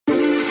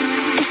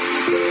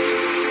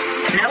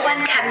No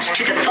one comes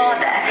to the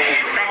Father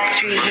but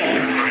through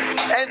him.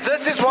 And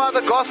this is why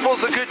the gospel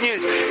is the good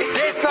news.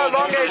 Death no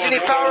longer has any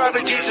power over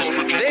Jesus.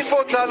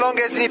 Therefore, it no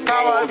longer has any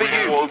power over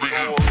you.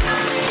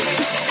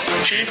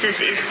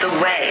 Jesus is the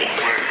way,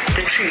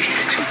 the truth,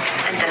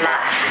 and the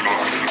life.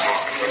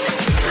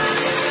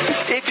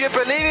 If you're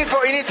believing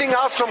for anything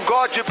else from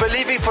God, you're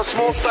believing for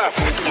small stuff.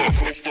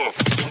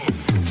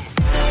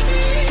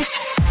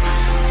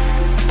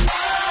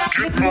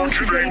 Get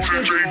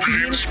motivated and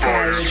be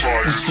inspired.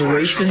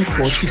 Inspiration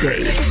for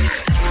today.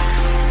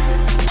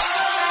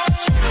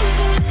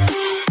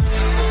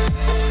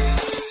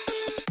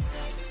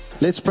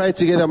 Let's pray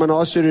together. I'm going to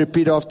ask you to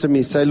repeat after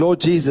me. Say, Lord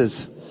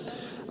Jesus,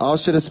 I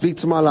ask you to speak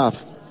to my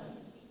life,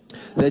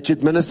 that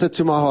you'd minister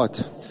to my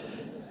heart,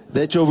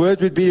 that your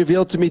word would be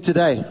revealed to me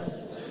today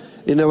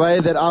in a way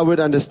that I would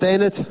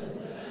understand it,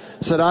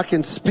 so that I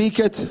can speak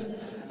it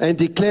and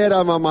declare it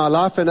over my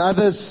life and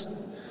others,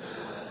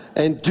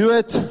 and do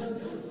it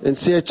and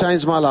see it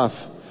change my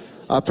life.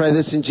 I pray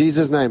this in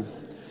Jesus' name.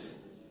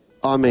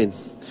 Amen.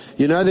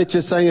 You know that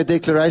you're saying a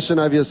declaration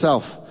over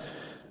yourself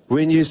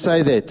when you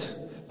say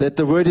that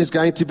the word is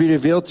going to be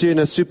revealed to you in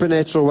a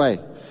supernatural way,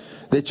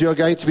 that you are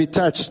going to be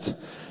touched,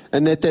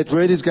 and that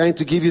word is going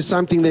to give you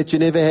something that you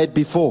never had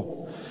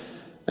before.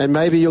 And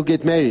maybe you'll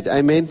get married.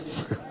 Amen.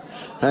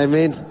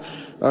 Amen.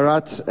 All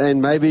right.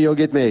 And maybe you'll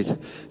get married.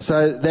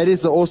 So that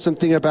is the awesome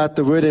thing about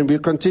the word. And we're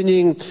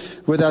continuing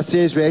with our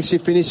series. We're actually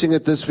finishing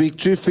it this week.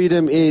 True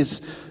freedom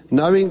is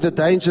knowing the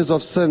dangers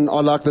of sin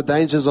are like the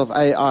dangers of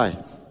AI.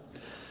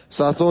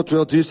 So I thought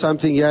we'll do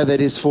something here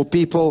that is for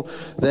people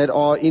that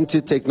are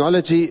into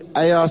technology.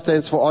 AI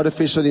stands for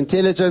artificial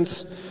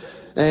intelligence.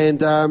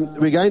 And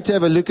we're going to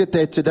have a look at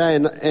that today.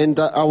 And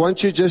I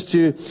want you just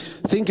to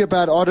think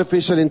about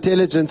artificial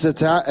intelligence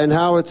and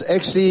how it's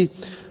actually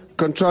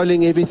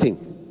controlling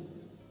everything.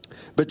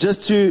 But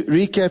just to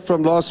recap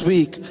from last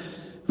week,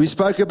 we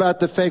spoke about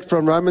the fact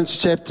from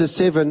Romans chapter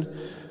 7,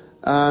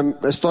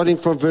 starting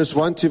from verse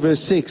 1 to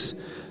verse 6.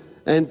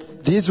 And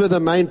these were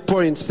the main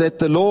points, that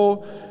the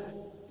law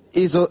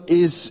is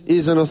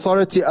an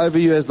authority over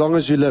you as long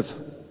as you live.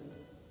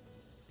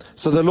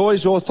 So the law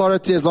is your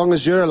authority as long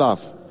as you're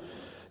alive.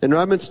 And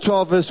Romans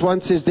 12 verse 1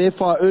 says,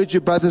 therefore I urge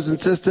you, brothers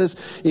and sisters,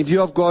 in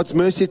view of God's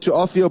mercy, to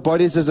offer your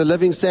bodies as a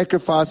living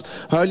sacrifice,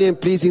 holy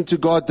and pleasing to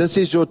God. This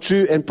is your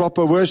true and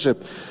proper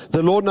worship.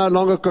 The law no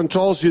longer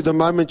controls you the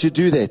moment you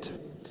do that.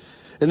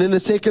 And then the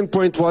second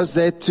point was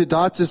that to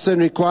die to sin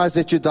requires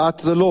that you die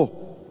to the law.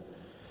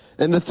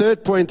 And the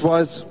third point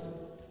was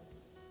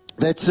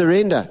that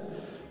surrender.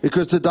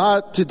 Because to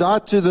die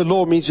to the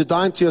law means you're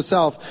dying to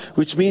yourself,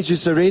 which means you're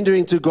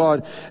surrendering to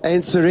God.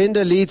 And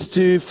surrender leads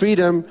to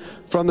freedom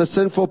from the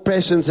sinful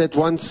passions that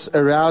once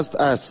aroused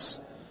us.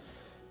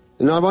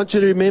 And I want you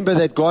to remember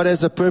that God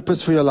has a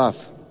purpose for your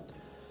life.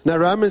 Now,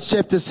 Romans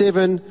chapter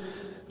 7,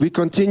 we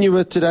continue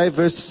with today,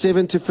 verse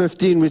 7 to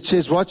 15, which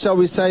says, what shall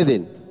we say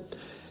then?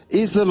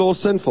 Is the law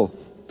sinful?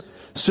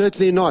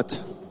 Certainly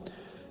not.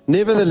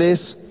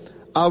 Nevertheless,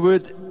 I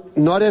would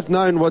not have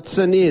known what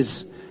sin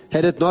is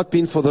had it not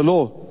been for the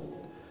law.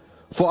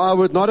 For I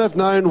would not have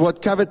known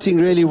what coveting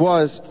really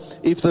was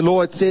if the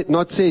law had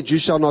not said, you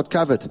shall not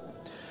covet.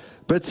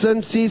 But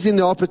sin, seizing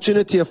the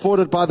opportunity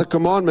afforded by the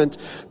commandment,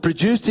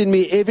 produced in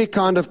me every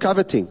kind of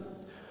coveting.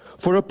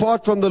 For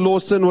apart from the law,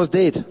 sin was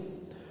dead.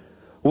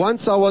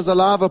 Once I was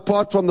alive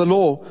apart from the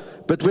law,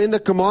 but when the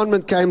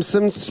commandment came,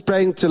 sin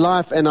sprang to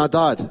life and I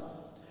died.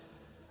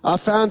 I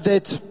found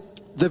that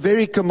the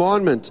very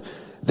commandment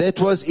that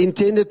was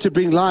intended to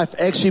bring life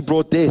actually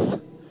brought death.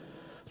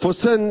 For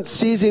sin,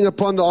 seizing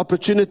upon the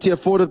opportunity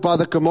afforded by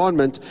the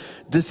commandment,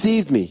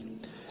 deceived me,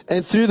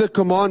 and through the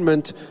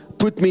commandment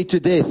put me to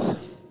death.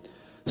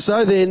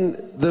 So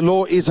then, the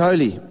law is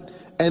holy,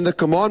 and the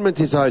commandment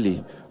is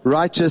holy,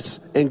 righteous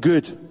and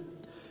good.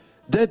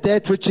 Did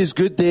that which is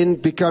good then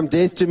become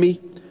death to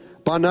me?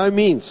 By no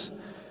means.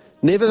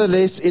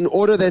 Nevertheless, in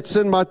order that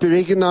sin might be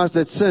recognized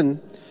as sin,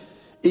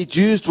 it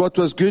used what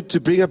was good to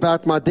bring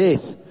about my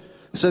death,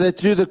 so that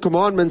through the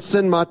commandment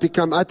sin might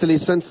become utterly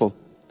sinful.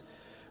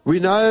 We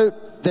know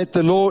that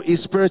the law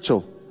is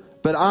spiritual,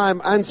 but I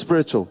am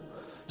unspiritual,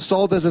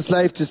 sold as a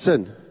slave to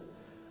sin.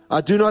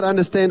 I do not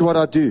understand what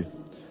I do.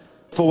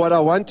 For what I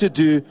want to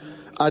do,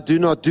 I do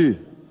not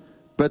do.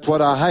 But what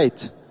I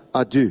hate,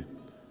 I do.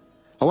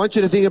 I want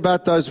you to think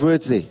about those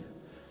words there.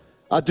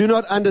 I do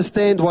not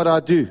understand what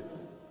I do.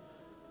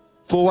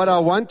 For what I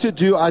want to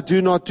do, I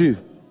do not do.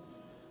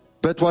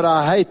 But what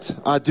I hate,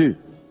 I do.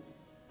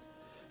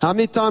 How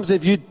many times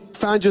have you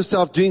found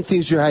yourself doing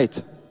things you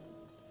hate?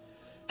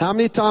 How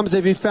many times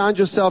have you found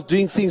yourself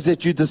doing things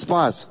that you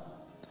despise?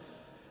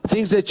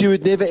 Things that you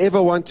would never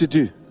ever want to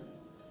do.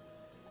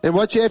 And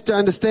what you have to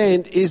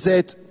understand is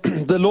that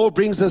the law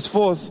brings us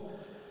forth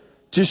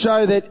to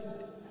show that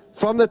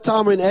from the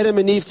time when Adam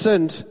and Eve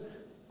sinned,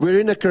 we're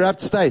in a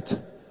corrupt state.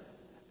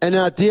 And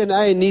our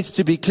DNA needs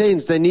to be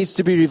cleansed, and needs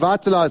to be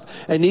revitalized,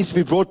 and needs to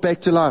be brought back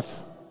to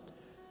life.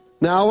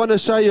 Now I want to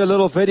show you a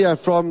little video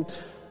from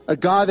a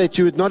guy that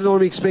you would not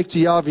normally expect to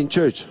hear of in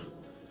church.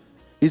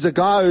 He's a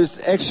guy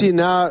who's actually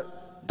now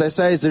they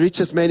say is the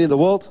richest man in the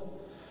world?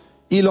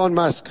 Elon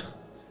Musk.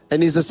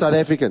 And he's a South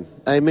African.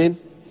 Amen?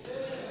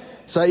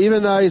 So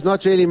even though he's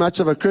not really much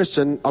of a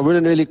Christian, I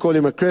wouldn't really call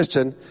him a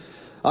Christian,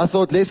 I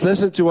thought let's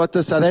listen to what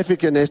the South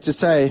African has to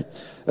say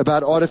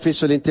about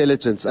artificial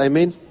intelligence.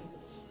 Amen?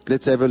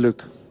 Let's have a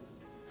look.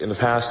 In the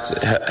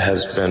past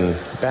has been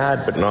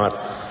bad, but not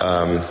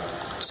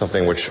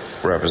something which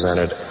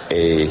represented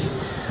a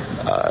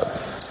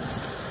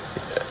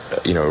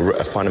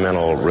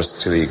fundamental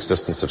risk to the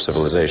existence of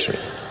civilization.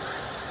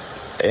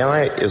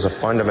 AI is a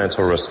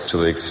fundamental risk to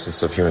the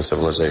existence of human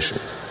civilization,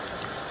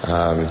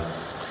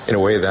 in a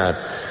way that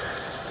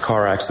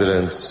car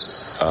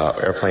accidents,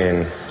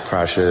 airplane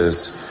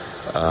crashes,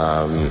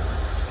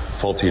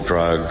 faulty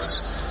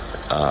drugs,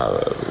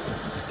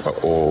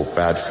 or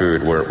bad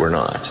food were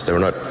not.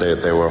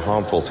 They were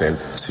harmful to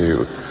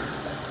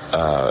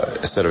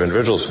a set of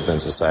individuals within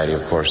society,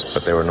 of course,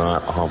 but they were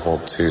not harmful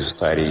to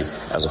society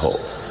as a whole.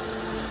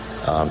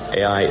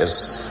 AI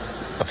is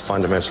a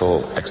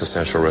fundamental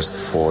existential risk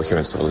for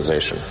human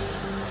civilization,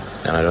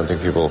 and I don't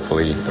think people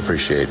fully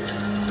appreciate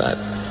that.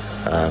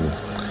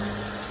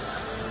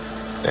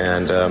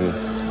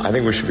 I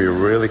think we should be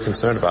really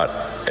concerned about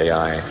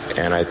AI,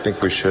 and I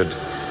think we should.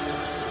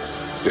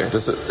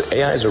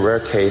 AI is a rare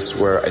case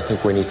where I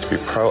think we need to be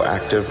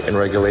proactive in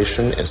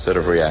regulation instead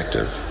of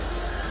reactive,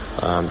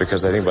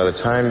 because I think by the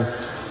time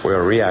we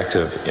are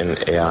reactive in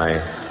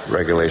AI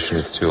regulation,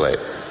 it's too late.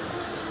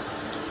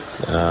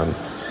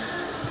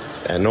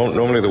 And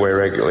normally the way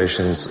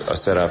regulations are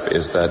set up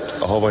is that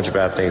a whole bunch of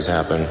bad things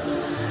happen,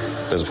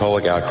 there's a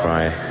public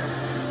outcry,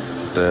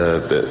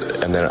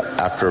 and then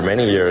after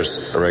many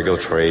years, a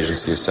regulatory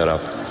agency is set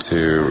up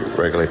to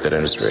regulate that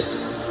industry.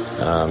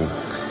 And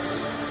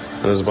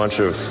there's a bunch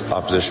of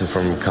opposition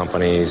from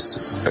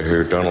companies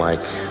who don't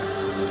like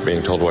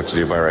being told what to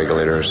do by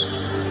regulators.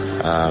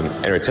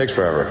 Anyway, it takes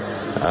forever.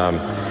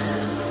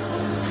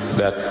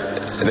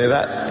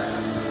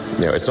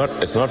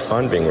 It's not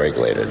fun being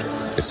regulated.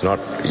 It's not,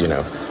 it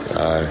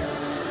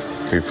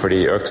can be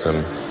pretty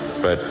irksome.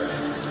 But,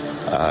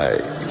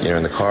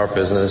 in the car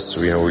business,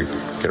 we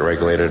get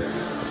regulated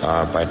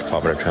by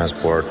Department of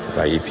Transport,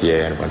 by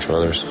EPA, and a bunch of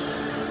others.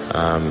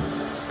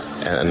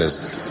 And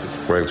there's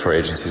regulatory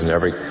agencies in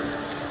every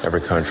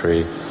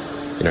country.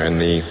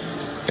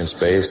 In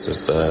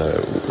space,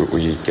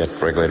 we get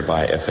regulated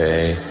by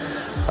FAA.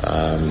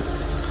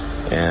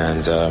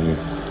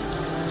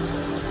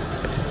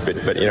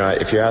 But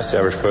if you ask the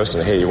average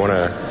person, hey, do you want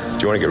to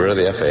get rid of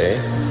the FAA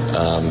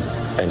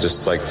and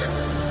just like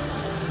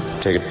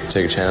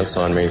take a chance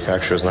on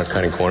manufacturers not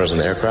cutting corners on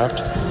the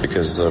aircraft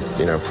because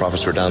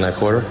profits were down that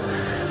quarter?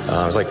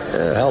 I was like,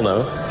 hell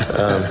no.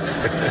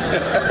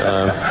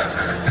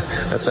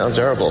 That sounds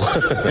terrible.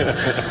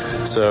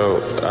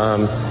 So,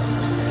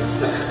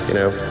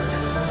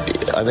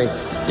 I think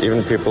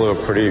even people who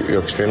are pretty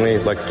extremely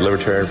like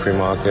libertarian free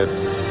market,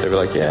 they'd be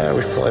like, yeah,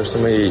 we should probably have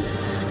somebody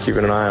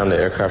keeping an eye on the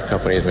aircraft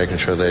companies, making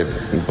sure they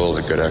build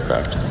a good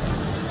aircraft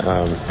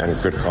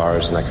and good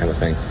cars and that kind of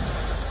thing.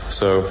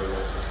 So,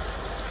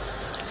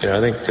 I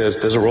think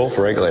there's a role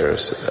for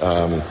regulators.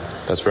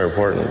 That's very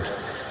important.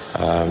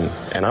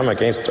 And I'm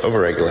against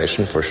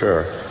overregulation for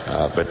sure.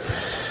 But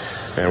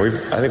man,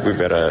 I think we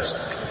better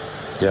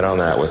get on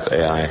that with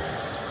AI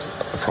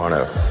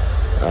pronto.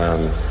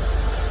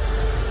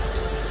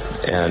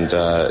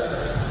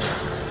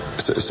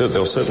 So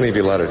there'll certainly be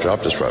a lot of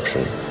job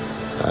disruption.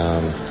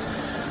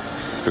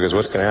 Because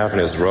what's going to happen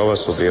is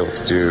robots will be able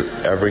to do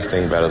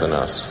everything better than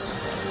us.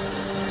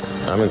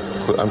 I'm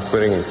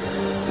including,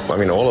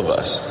 all of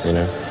us,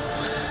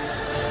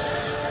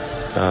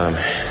 I'm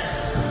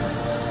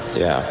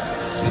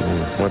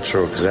not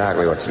sure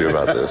exactly what to do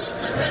about this.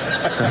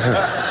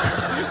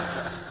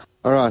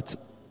 All right,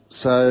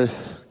 so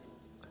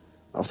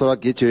I thought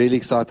I'd get you really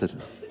excited.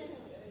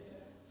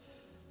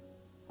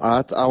 All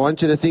right, I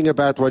want you to think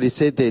about what he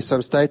said there,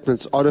 some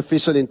statements.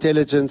 Artificial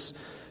intelligence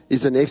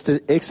is an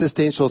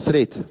existential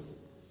threat.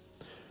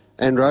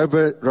 And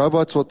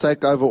robots will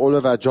take over all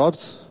of our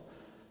jobs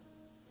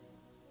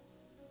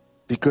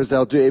because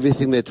they'll do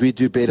everything that we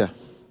do better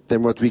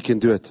than what we can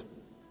do it.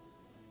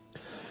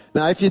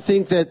 Now, if you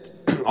think that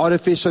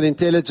artificial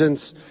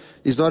intelligence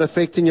is not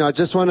affecting you, I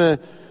just want to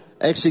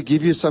actually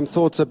give you some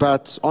thoughts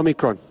about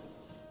Omicron.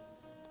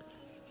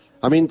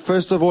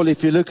 First of all,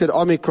 if you look at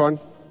Omicron,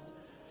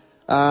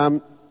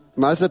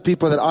 most of the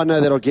people that I know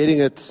that are getting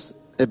it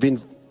have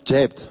been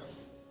jabbed.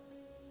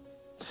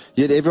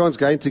 Yet everyone's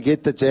going to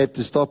get the jab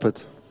to stop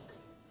it.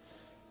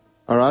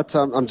 All right,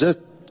 so I'm just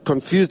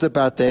confused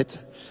about that.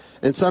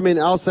 And something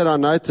else that I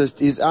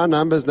noticed is our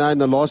numbers now in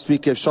the last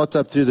week have shot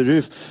up through the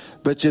roof.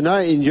 But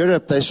in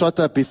Europe, they shot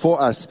up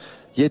before us,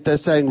 yet they're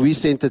saying we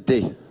sent it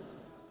there.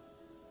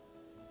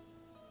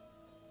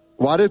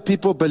 Why do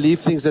people believe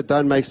things that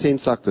don't make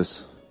sense like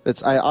this?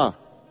 It's AI.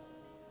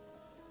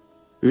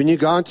 When you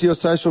go into your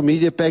social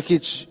media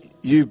package,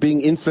 you're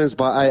being influenced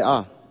by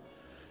AI.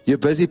 You're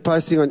busy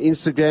posting on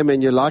Instagram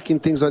and you're liking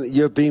things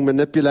you're being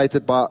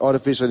manipulated by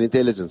artificial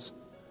intelligence.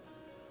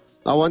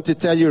 I want to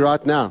tell you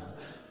right now,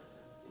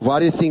 Why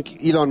do you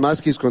think Elon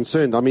Musk is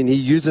concerned? I mean, he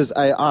uses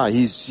AI.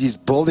 He's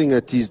building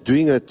it. He's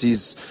doing it.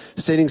 He's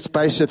sending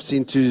spaceships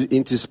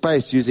into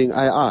space using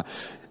AI.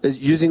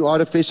 Using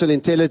artificial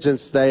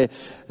intelligence, the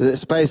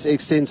SpaceX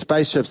sends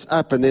spaceships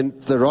up, and then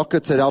the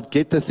rockets that help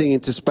get the thing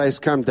into space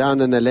come down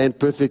and they land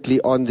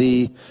perfectly on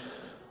the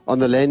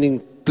landing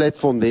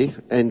platform there.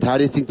 And how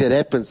do you think that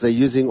happens? They're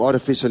using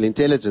artificial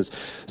intelligence.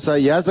 So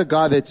here's a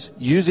guy that's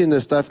using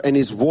this stuff and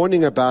he's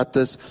warning about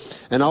this.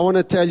 And I want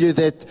to tell you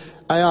that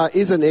AI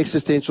is an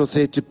existential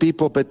threat to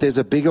people, but there's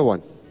a bigger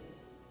one.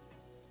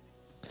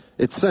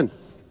 It's sin.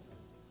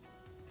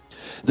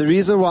 The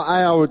reason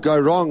why AI would go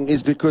wrong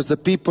is because the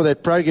people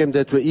that programmed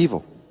it were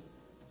evil.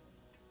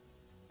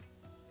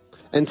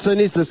 And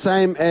sin is the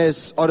same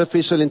as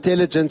artificial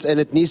intelligence, and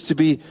it needs to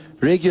be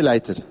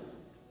regulated.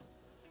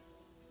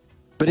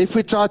 But if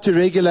we try to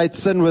regulate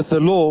sin with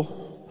the law,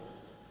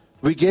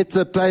 we get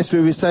to a place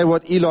where we say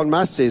what Elon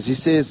Musk says. He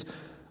says,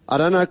 I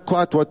don't know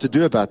quite what to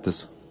do about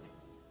this.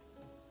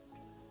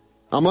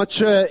 I'm not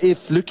sure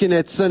if looking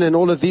at sin and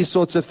all of these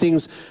sorts of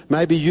things,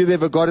 maybe you've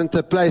ever gotten to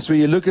a place where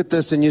you look at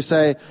this and you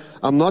say,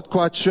 I'm not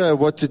quite sure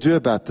what to do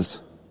about this.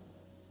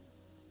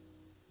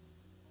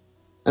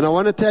 And I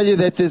want to tell you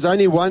that there's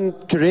only one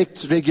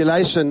correct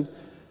regulation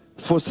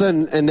for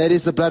sin, and that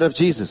is the blood of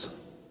Jesus.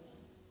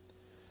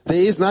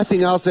 There is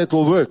nothing else that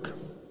will work.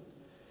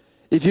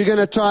 If you're going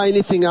to try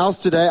anything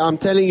else today, I'm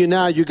telling you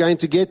now, you're going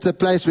to get to a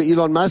place where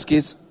Elon Musk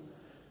is,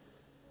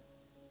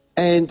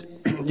 and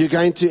you're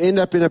going to end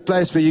up in a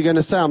place where you're going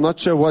to say, I'm not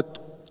sure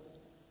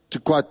what to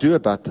quite do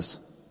about this.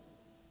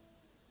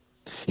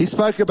 He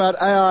spoke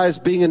about AI as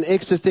being an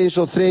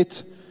existential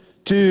threat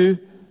to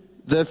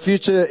the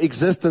future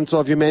existence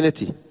of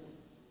humanity.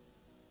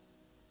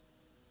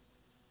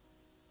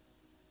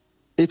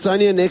 It's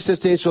only an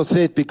existential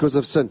threat because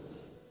of sin.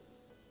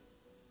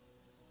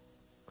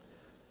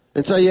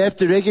 And so you have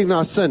to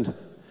recognize sin.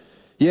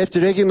 You have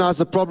to recognize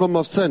the problem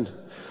of sin.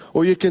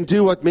 Or you can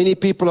do what many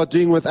people are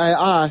doing with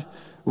AI,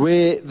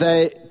 where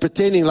they're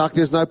pretending like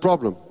there's no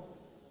problem.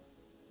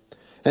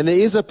 And there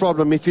is a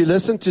problem. If you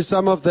listen to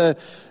some of the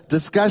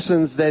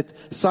discussions that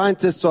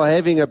scientists are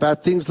having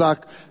about things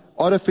like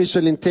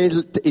artificial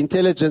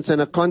intelligence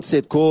and a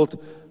concept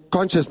called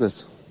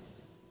consciousness,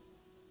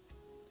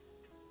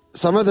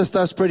 some of the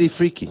stuff's pretty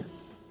freaky.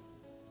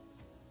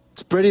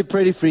 It's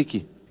pretty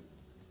freaky.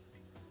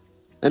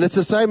 And it's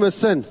the same as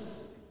sin.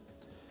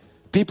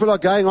 People are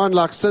going on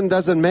like sin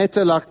doesn't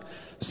matter, like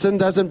sin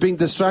doesn't bring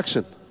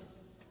destruction.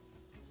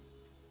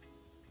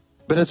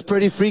 But it's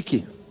pretty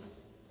freaky.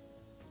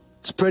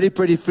 It's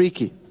pretty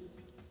freaky.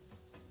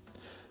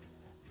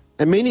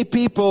 And many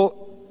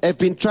people have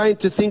been trained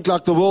to think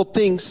like the world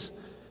thinks,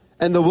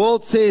 and the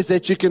world says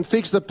that you can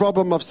fix the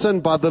problem of sin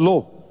by the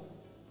law.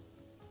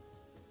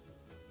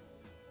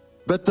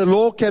 But the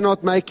law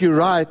cannot make you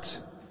right,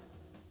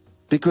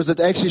 because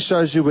it actually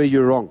shows you where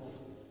you're wrong.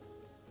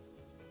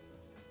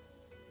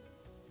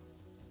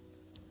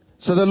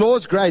 So the law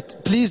is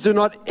great. Please do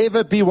not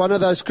ever be one of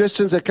those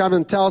Christians that come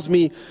and tells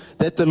me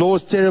that the law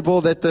is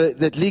terrible,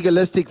 that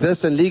legalistic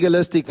this and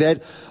legalistic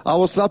that. I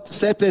will slap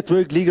that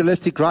word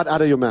legalistic right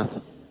out of your mouth.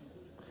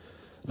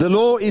 The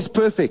law is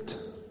perfect.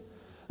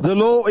 The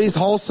law is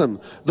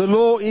wholesome. The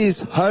law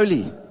is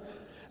holy.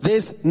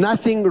 There's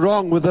nothing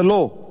wrong with the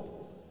law.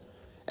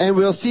 And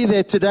we'll see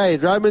that today.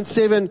 Romans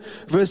 7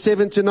 verse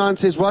 7 to 9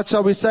 says, what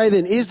shall we say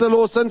then? Is the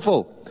law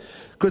sinful?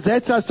 Because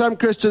that's how some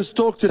Christians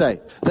talk today.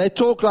 They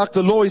talk like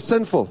the law is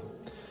sinful.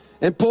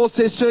 And Paul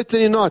says,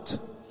 certainly not.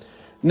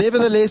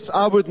 Nevertheless,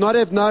 I would not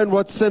have known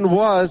what sin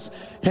was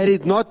had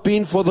it not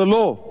been for the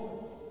law.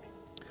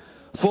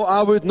 For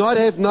I would not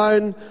have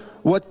known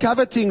what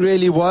coveting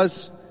really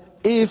was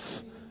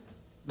if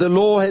the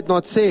law had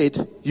not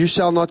said, you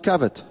shall not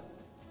covet.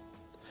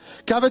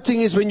 Coveting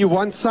is when you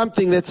want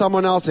something that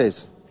someone else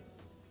has.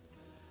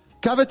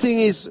 Coveting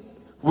is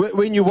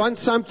when you want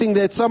something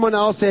that someone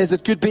else has.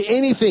 It could be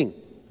anything.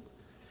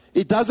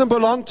 It doesn't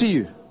belong to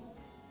you.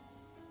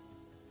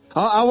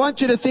 I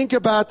want you to think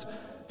about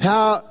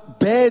how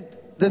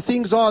bad the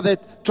things are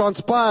that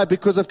transpire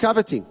because of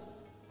coveting.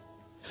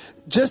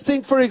 Just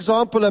think, for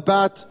example,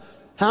 about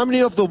how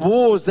many of the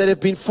wars that have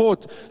been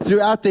fought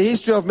throughout the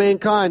history of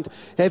mankind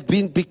have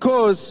been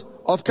because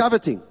of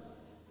coveting.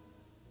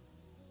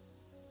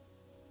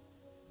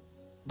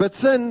 But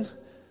sin,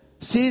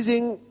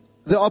 seizing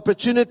the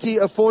opportunity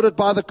afforded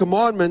by the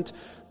commandment,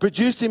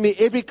 produced in me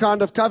every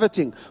kind of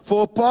coveting.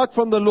 For apart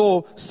from the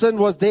law, sin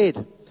was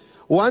dead.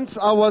 Once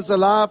I was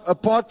alive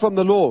apart from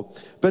the law,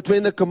 but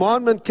when the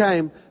commandment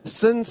came,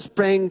 sin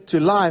sprang to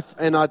life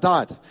and I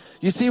died.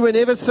 You see,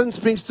 whenever sin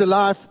springs to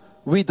life,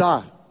 we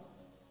die.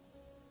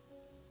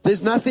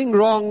 There's nothing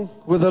wrong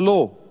with the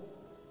law.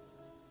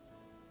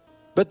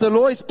 But the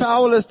law is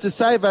powerless to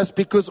save us,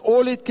 because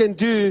all it can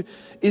do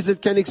is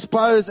it can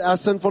expose our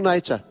sinful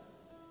nature.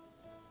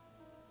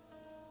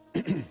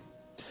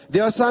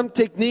 There are some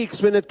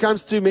techniques when it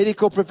comes to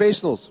medical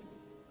professionals,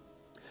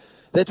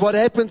 that what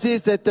happens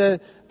is that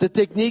the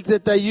technique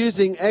that they're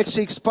using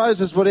actually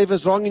exposes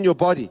whatever's wrong in your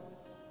body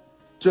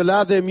to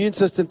allow the immune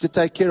system to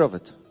take care of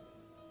it.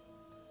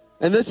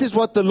 And this is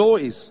what the law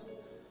is.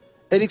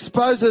 It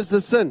exposes the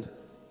sin.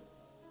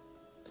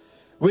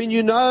 When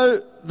you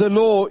know the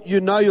law, you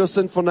know your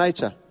sinful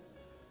nature.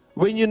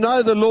 When you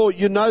know the law,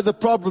 you know the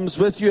problems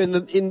with you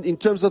in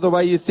terms of the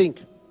way you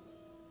think.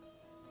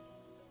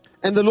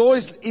 And the law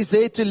is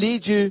there to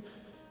lead you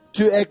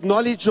to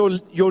acknowledge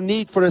your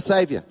need for a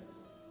Savior.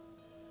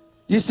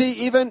 You see,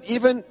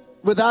 even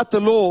without the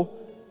law,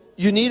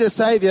 you need a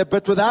Savior,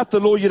 but without the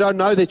law, you don't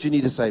know that you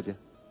need a Savior.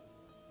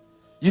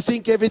 You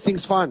think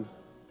everything's fine.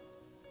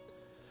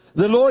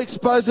 The law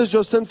exposes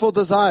your sinful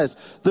desires.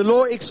 The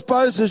law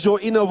exposes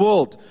your inner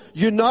world.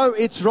 You know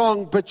it's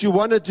wrong, but you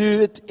want to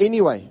do it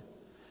anyway.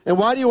 And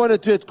why do you want to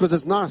do it? Because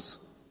it's nice.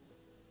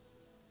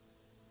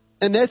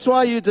 And that's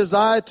why you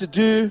desire to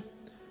do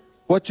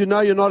what you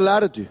know you're not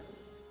allowed to do.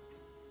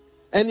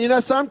 And you know,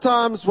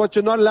 sometimes what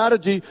you're not allowed to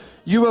do,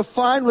 you were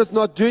fine with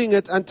not doing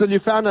it until you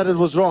found out it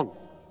was wrong.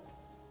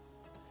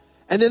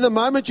 And then the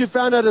moment you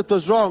found out it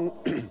was wrong,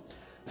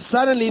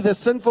 suddenly the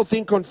sinful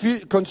thing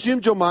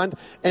consumed your mind,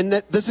 and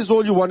that this is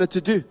all you wanted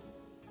to do.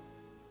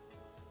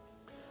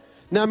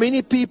 Now,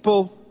 many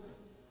people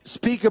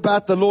speak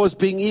about the law as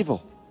being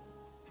evil.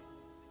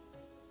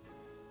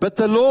 But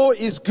the law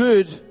is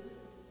good,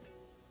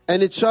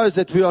 and it shows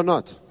that we are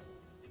not.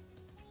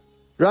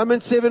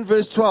 Romans 7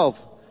 verse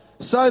 12.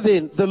 So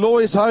then, the law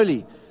is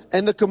holy,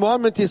 and the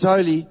commandment is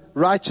holy,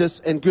 righteous,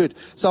 and good.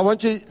 So I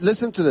want you to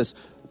listen to this.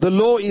 The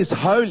law is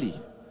holy.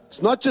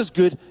 It's not just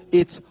good,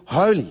 it's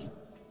holy.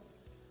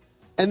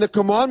 And the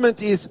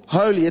commandment is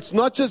holy. It's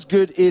not just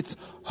good, it's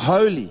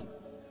holy.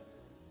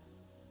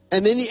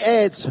 And then he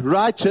adds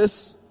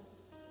righteous.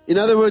 In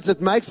other words,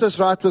 it makes us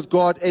right with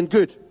God, and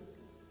good.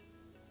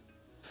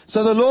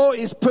 So the law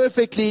is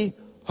perfectly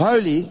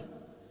holy,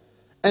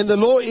 and the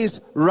law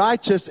is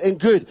righteous and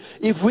good.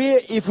 If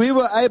we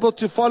were able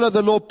to follow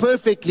the law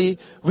perfectly,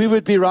 we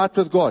would be right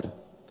with God.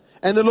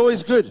 And the law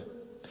is good.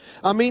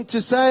 I mean,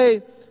 to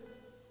say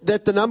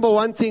that the number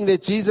one thing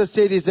that Jesus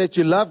said is that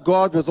you love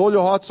God with all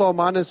your heart, soul,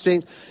 mind, and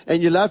strength,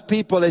 and you love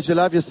people as you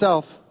love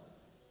yourself,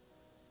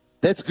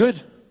 that's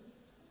good.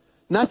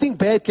 Nothing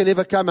bad can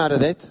ever come out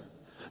of that.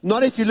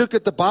 Not if you look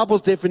at the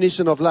Bible's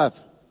definition of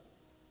love.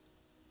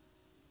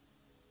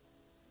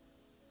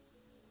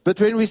 But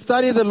when we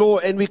study the law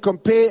and we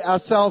compare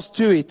ourselves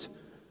to it,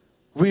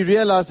 we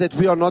realize that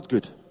we are not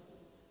good.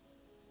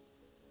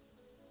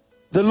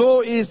 The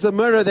law is the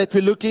mirror that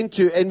we look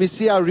into, and we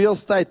see our real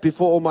state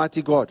before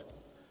Almighty God.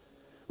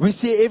 We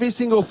see every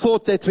single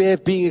thought that we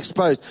have being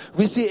exposed.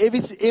 We see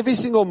every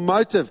single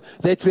motive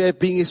that we have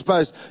being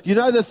exposed. You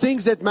know, the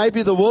things that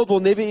maybe the world will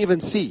never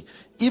even see,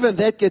 even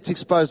that gets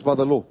exposed by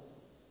the law.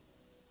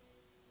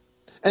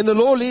 And the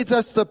law leads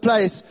us to the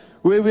place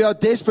where we are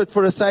desperate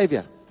for a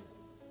Savior.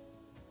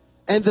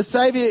 And the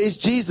Savior is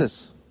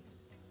Jesus,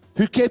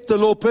 who kept the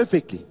law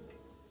perfectly.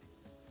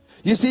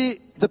 You see,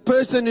 the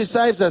person who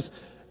saves us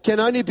can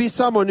only be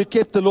someone who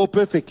kept the law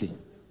perfectly.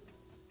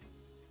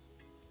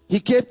 He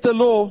kept the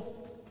law,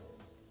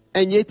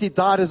 and yet he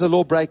died as a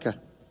lawbreaker.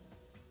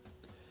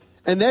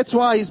 And that's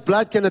why his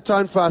blood can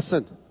atone for our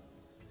sin.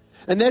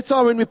 And that's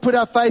why when we put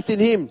our faith in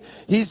him,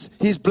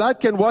 his blood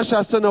can wash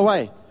our sin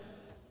away.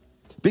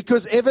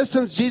 Because ever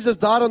since Jesus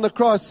died on the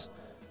cross,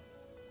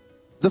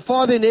 the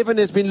Father in heaven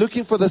has been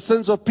looking for the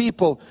sins of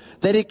people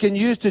that he can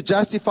use to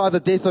justify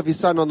the death of his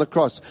Son on the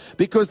cross,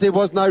 because there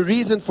was no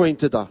reason for him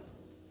to die.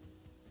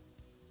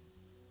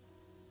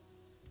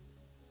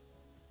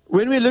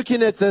 When we're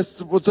looking at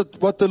this, what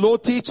the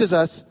Lord teaches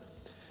us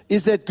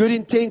is that good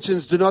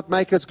intentions do not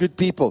make us good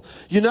people.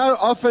 You know,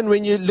 often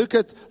when you look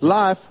at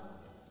life,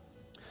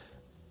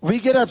 we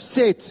get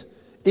upset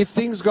if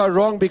things go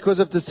wrong because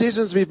of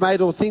decisions we've made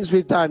or things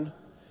we've done,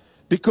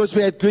 because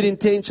we had good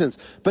intentions.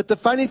 But the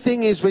funny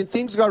thing is, when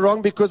things go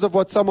wrong because of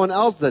what someone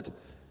else did,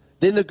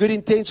 then the good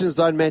intentions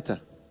don't matter.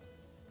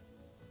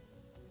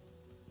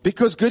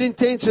 Because good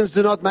intentions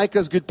do not make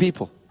us good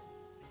people.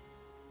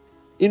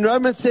 In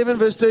Romans 7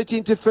 verse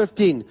 13 to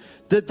 15,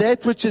 did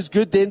that which is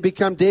good then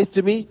become death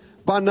to me?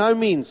 By no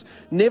means.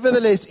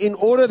 Nevertheless, in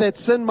order that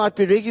sin might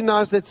be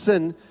recognized as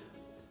sin,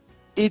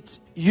 it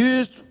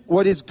used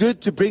what is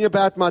good to bring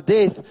about my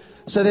death,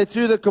 so that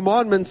through the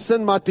commandments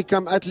sin might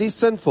become at least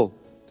sinful.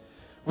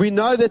 We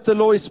know that the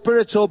law is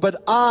spiritual, but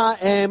I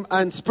am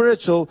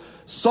unspiritual,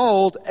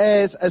 sold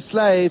as a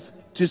slave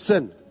to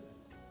sin.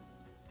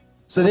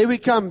 So there we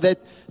come,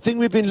 that thing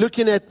we've been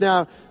looking at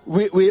now.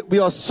 We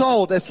are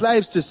sold as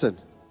slaves to sin.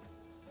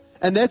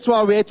 And that's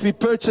why we had to be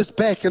purchased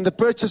back, and the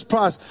purchase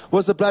price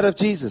was the blood of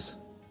Jesus.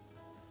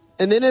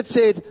 And then it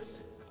said,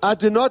 I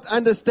do not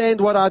understand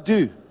what I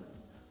do.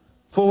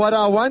 For what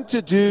I want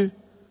to do,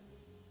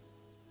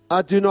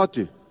 I do not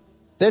do.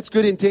 That's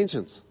good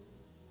intentions.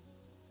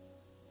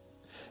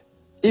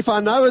 If I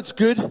know it's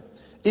good,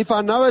 if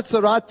I know it's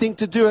the right thing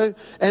to do,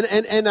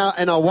 and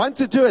I want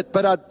to do it,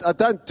 but I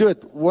don't do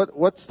it,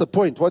 what's the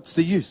point? What's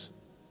the use?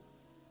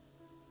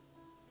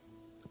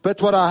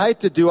 But what I hate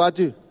to do, I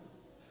do.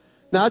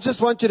 Now, I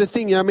just want you to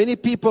think, many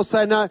people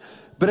say, no,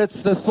 but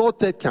it's the thought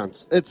that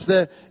counts. It's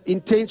the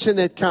intention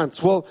that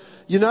counts. Well,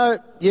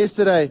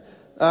 yesterday,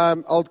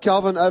 old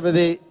Calvin over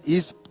there,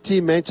 his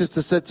team,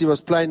 Manchester City,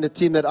 was playing the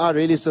team that I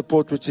really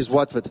support, which is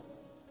Watford.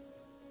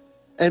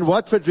 And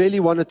Watford really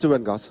wanted to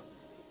win, guys.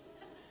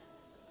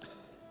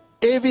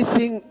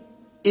 Everything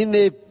in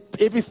their,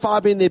 every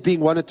fiber in their being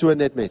wanted to win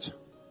that match.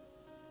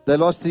 They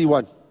lost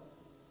 3-1.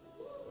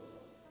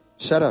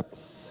 Shut up.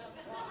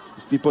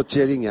 There's people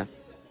cheering here.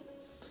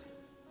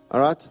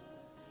 All right?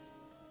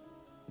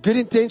 Good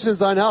intentions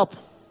don't help.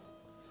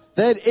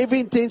 They had every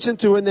intention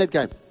to win that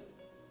game.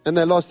 And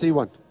they lost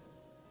 3-1.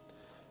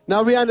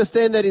 Now we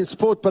understand that in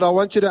sport, but I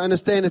want you to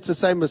understand it's the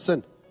same with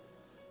sin.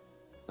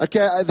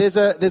 Okay, there's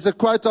a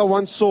quote I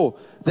once saw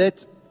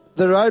that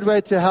the roadway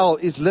to hell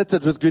is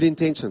littered with good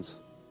intentions.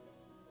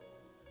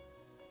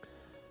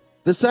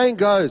 The saying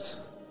goes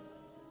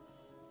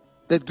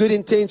that good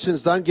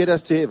intentions don't get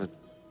us to heaven.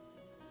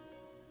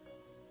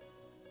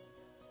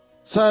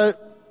 So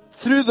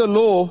through the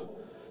law,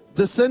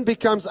 the sin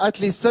becomes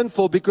utterly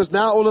sinful because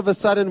now all of a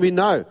sudden we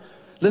know,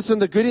 listen,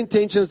 the good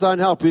intentions don't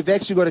help. We've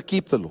actually got to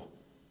keep the law.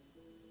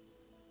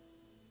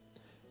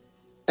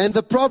 And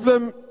the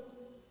problem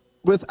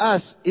with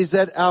us is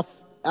that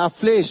our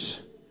flesh,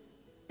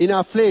 in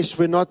our flesh,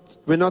 we're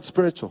not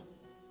spiritual.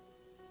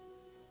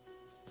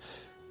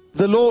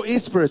 The law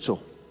is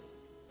spiritual.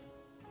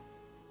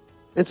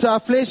 And so our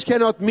flesh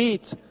cannot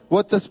meet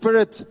what the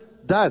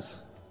Spirit does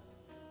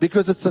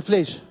because it's the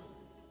flesh.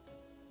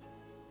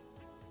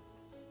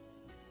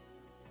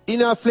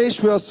 In our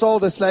flesh, we are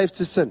sold as slaves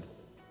to sin.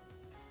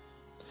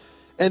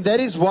 And that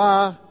is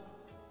why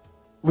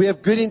we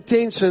have good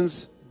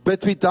intentions,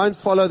 but we don't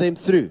follow them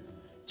through.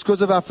 It's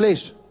because of our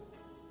flesh.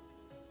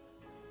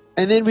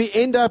 And then we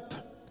end up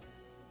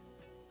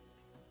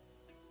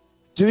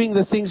doing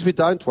the things we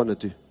don't want to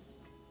do.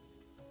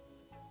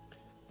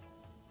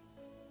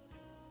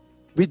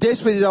 We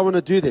desperately don't want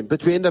to do them,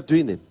 but we end up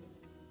doing them.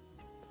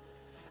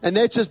 And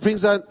that just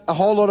brings a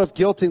whole lot of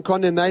guilt and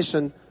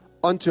condemnation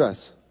onto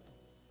us.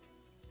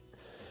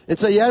 And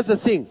so here's the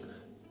thing.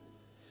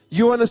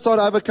 You want to start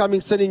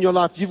overcoming sin in your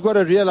life, you've got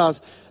to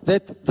realize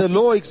that the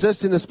law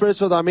exists in the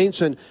spiritual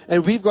dimension,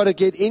 and we've got to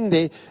get in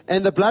there,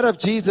 and the blood of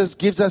Jesus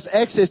gives us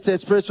access to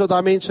that spiritual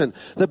dimension.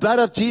 The blood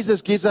of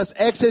Jesus gives us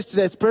access to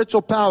that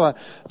spiritual power,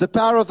 the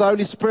power of the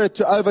Holy Spirit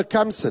to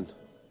overcome sin.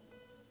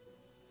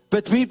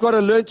 But we've got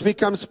to learn to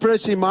become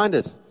spiritually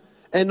minded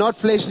and not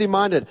fleshly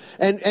minded.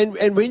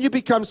 And when you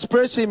become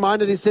spiritually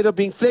minded instead of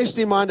being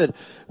fleshly minded,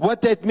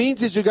 what that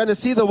means is you're going to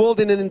see the world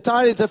in an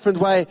entirely different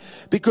way.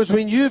 Because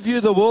when you view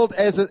the world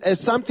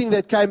as something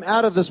that came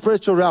out of the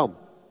spiritual realm,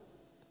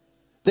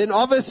 then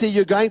obviously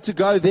you're going to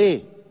go there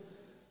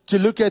to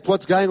look at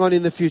what's going on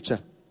in the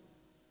future.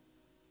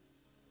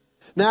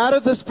 Now, out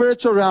of the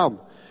spiritual realm,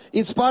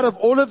 in spite of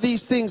all of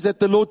these things that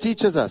the Lord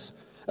teaches us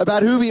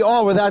about who we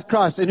are without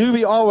Christ and who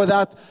we are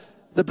without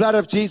the blood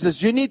of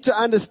Jesus, you need to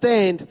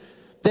understand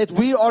that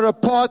we are a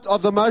part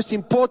of the most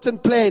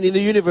important plan in the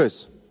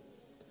universe.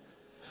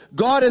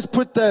 God has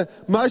put the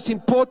most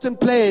important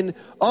plan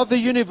of the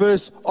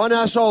universe on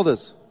our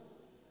shoulders.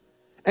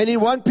 And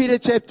in 1 Peter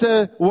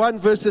chapter 1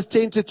 verses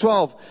 10 to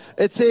 12,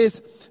 it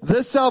says,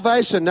 this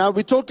salvation, now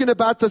we're talking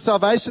about the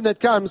salvation that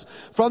comes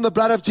from the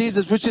blood of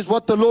Jesus, which is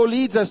what the law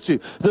leads us to.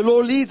 The law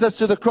leads us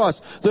to the cross.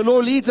 The law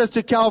leads us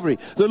to Calvary.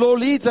 The law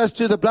leads us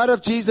to the blood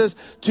of Jesus,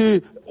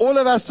 to all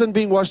of our sin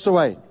being washed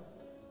away.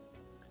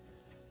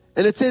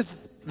 And it says,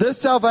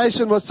 this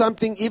salvation was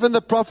something even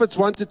the prophets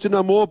wanted to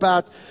know more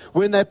about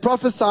when they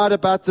prophesied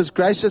about this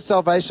gracious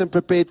salvation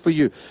prepared for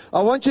you.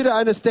 I want you to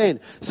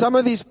understand, some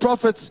of these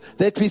prophets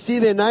that we see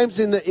their names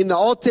in the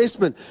Old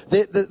Testament,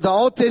 the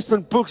Old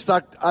Testament books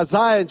like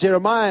Isaiah and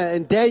Jeremiah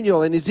and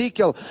Daniel and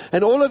Ezekiel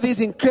and all of these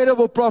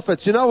incredible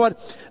prophets, you know what?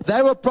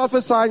 They were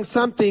prophesying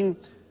something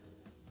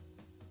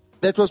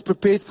that was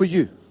prepared for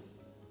you.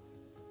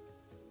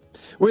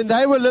 When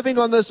they were living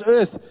on this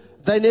earth,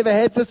 they never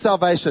had this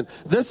salvation.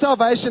 This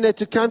salvation had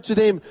to come to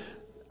them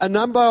a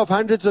number of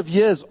hundreds of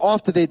years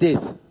after their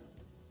death.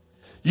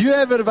 You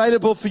have it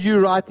available for you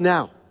right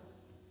now.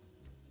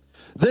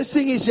 This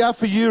thing is here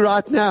for you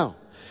right now.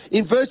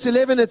 In verse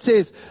 11 it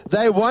says,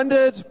 they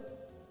wondered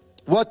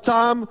what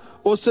time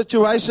or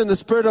situation the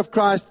Spirit of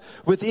Christ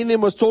within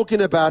them was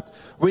talking about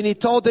when He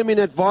told them in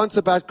advance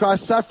about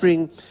Christ's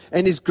suffering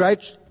and His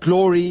great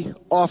glory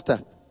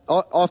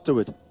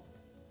afterward.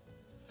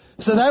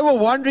 So they were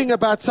wondering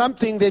about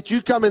something that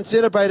you come and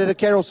celebrate at a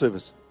carol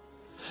service.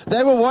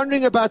 They were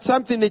wondering about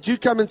something that you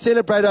come and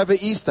celebrate over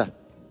Easter.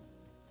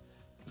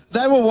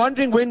 They were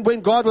wondering when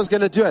God was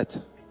going to do it.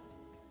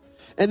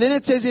 And then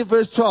it says in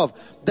verse 12,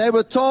 they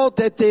were told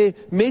that their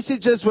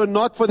messages were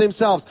not for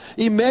themselves.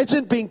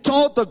 Imagine being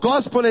told the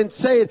gospel and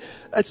say,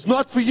 it's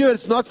not for you,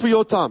 it's not for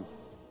your time.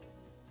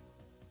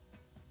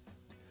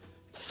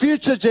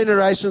 Future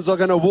generations are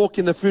going to walk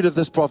in the fruit of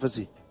this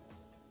prophecy.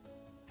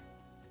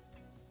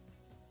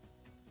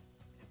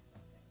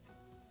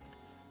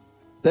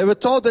 They were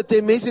told that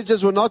their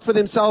messages were not for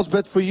themselves,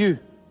 but for you.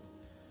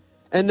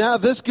 And now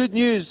this good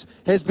news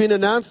has been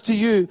announced to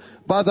you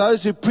by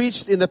those who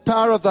preached in the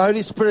power of the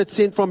Holy Spirit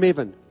sent from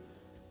heaven.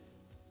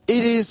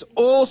 It is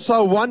all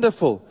so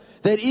wonderful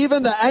that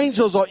even the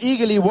angels are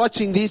eagerly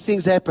watching these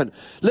things happen.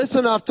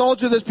 Listen, I've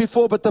told you this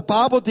before, but the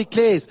Bible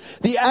declares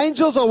the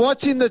angels are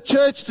watching the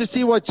church to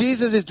see what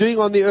Jesus is doing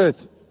on the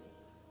earth.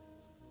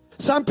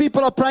 Some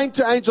people are praying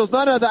to angels.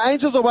 No, the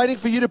angels are waiting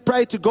for you to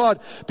pray to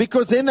God,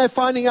 because then they're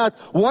finding out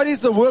what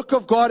is the work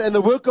of God and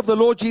the work of the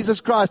Lord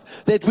Jesus Christ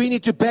that we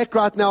need to back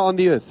right now on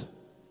the earth.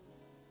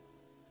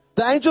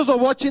 The angels are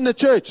watching the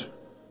church.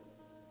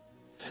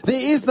 There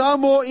is no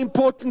more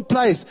important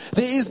place.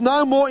 There is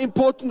no more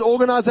important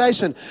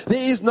organization.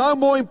 There is no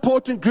more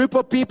important group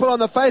of people on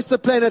the face of the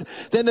planet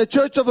than the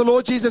church of the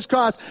Lord Jesus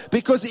Christ,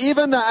 because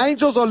even the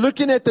angels are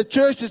looking at the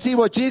church to see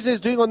what Jesus is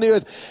doing on the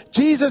earth.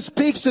 Jesus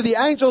speaks to the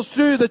angels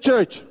through the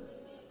church.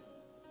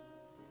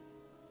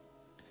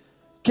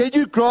 Can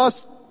you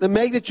grasp the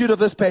magnitude of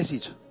this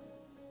passage?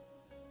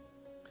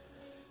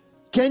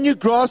 Can you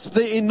grasp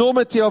the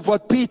enormity of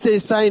what Peter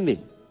is saying there?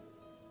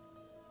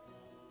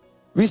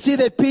 We see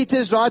that Peter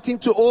is writing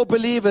to all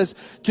believers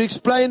to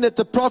explain that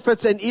the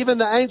prophets and even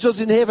the angels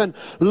in heaven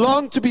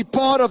long to be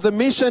part of the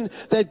mission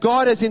that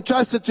God has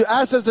entrusted to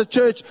us as the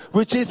church,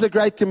 which is the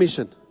Great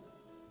Commission.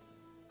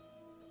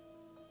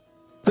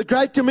 The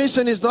Great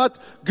Commission is not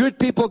good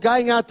people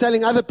going out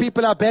telling other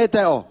people how bad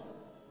they are.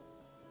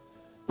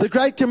 The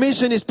Great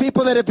Commission is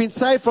people that have been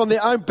saved from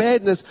their own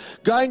badness,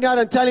 going out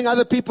and telling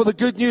other people the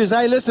good news.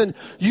 Hey, listen,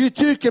 you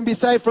too can be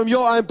saved from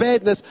your own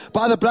badness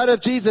by the blood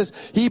of Jesus.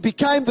 He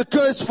became the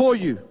curse for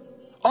you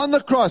on the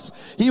cross.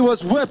 He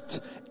was whipped.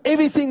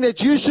 Everything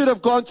that you should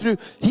have gone through,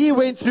 He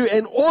went through,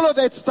 and all of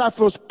that stuff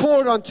was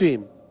poured onto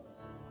Him.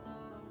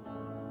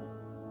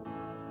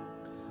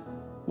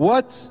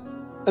 What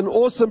an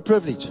awesome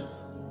privilege.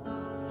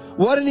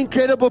 What an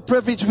incredible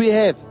privilege we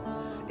have,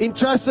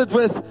 entrusted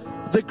with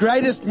the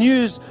greatest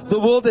news the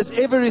world has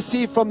ever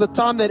received from the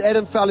time that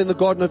Adam fell in the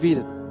Garden of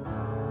Eden.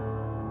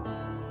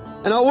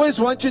 And I always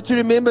want you to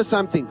remember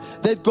something,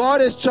 that God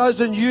has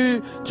chosen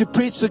you to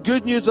preach the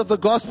good news of the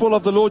gospel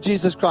of the Lord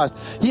Jesus Christ.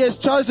 He has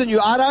chosen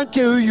you. I don't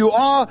care who you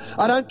are.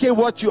 I don't care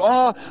what you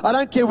are. I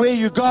don't care where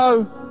you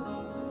go.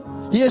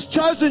 He has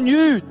chosen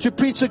you to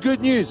preach the good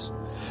news.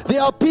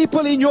 There are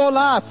people in your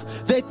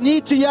life that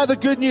need to hear the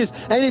good news.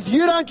 And if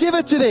you don't give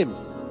it to them,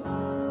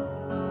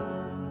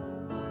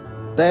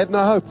 they have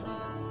no hope.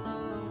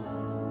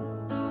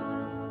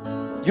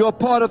 You are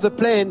part of the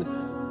plan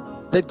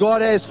that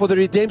God has for the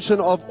redemption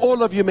of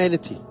all of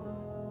humanity.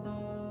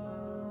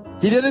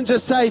 He didn't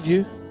just save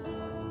you.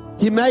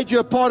 He made you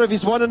a part of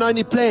His one and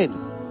only plan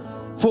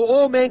for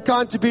all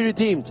mankind to be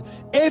redeemed.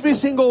 Every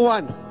single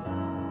one.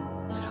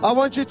 I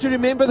want you to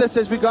remember this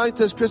as we go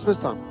into this Christmas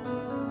time.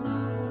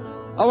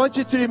 I want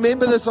you to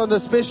remember this on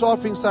the special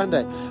offering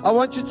Sunday. I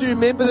want you to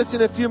remember this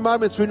in a few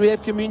moments when we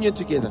have communion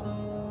together.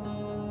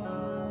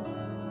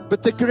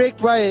 But the correct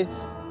way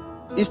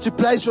is to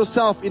place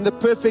yourself in the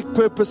perfect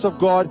purpose of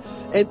God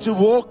and to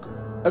walk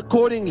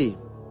accordingly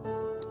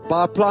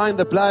by applying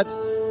the blood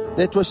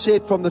that was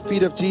shed from the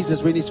feet of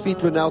Jesus when His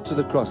feet were nailed to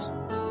the cross.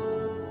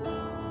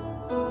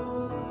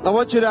 I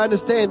want you to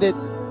understand that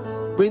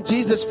when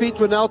Jesus' feet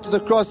were nailed to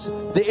the cross,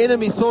 the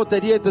enemy thought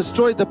that he had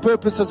destroyed the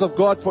purposes of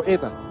God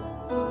forever.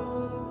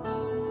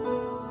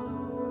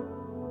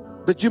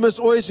 But you must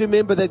always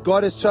remember that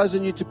God has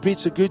chosen you to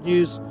preach the good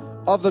news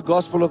of the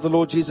gospel of the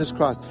Lord Jesus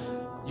Christ.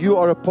 You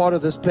are a part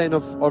of this plan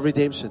of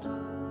redemption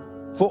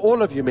for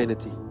all of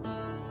humanity.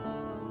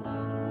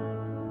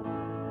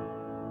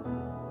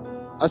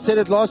 I said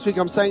it last week,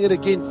 I'm saying it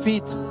again.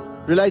 Feet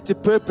relate to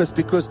purpose,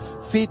 because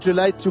feet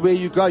relate to where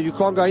you go. You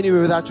can't go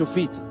anywhere without your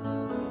feet.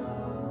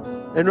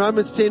 In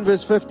Romans 10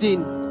 verse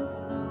 15,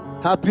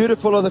 how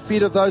beautiful are the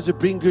feet of those who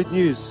bring good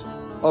news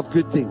of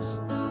good things.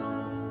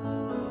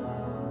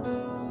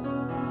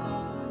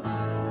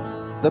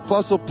 The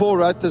Apostle Paul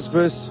wrote this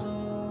verse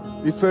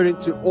referring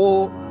to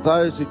all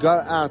those who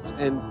go out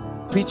and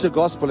preach the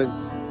gospel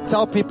and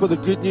tell people the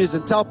good news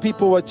and tell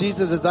people what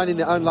Jesus has done in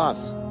their own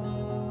lives.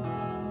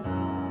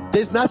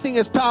 There's nothing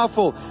as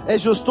powerful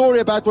as your story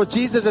about what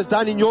Jesus has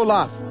done in your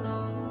life.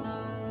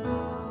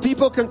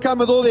 People can come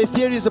with all their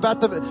theories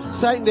about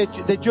saying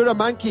that you're a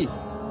monkey,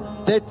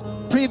 that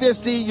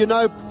previously, you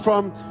know,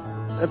 from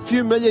a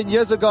few million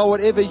years ago,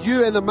 whatever,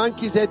 you and the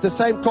monkeys had the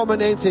same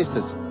common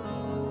ancestors.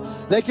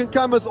 They can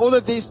come with all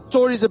of these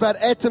stories about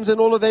atoms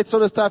and all of that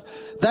sort of stuff.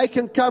 They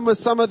can come with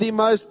some of the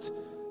most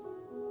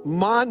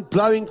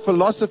mind-blowing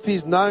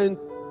philosophies known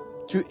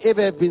to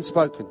ever have been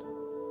spoken.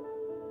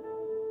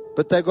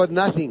 But they've got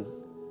nothing.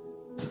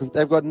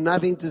 They've got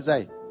nothing to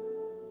say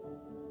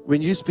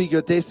when you speak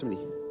your testimony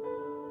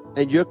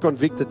and you're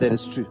convicted that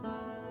it's true.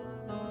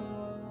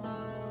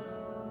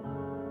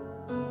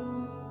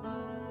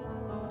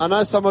 I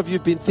know some of you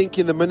have been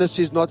thinking the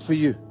ministry is not for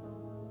you.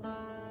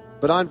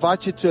 But I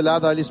invite you to allow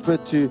the Holy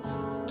Spirit to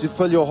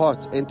fill your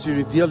heart and to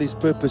reveal His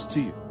purpose to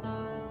you.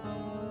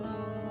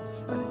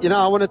 You know,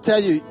 I want to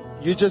tell you,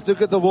 you just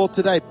look at the world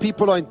today.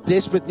 People are in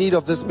desperate need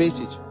of this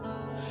message.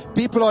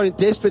 People are in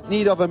desperate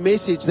need of a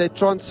message that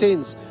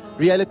transcends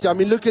reality. I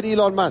mean, look at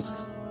Elon Musk.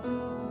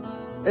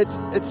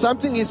 It's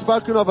something he's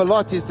spoken of a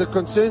lot, is the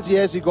concerns he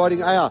has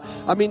regarding AI.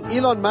 I mean,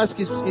 Elon Musk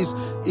is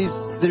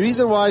the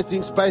reason why he's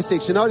doing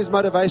SpaceX. You know what his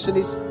motivation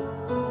is?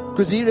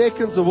 Because he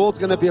reckons the world's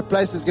going to be a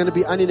place that's going to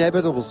be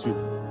uninhabitable soon.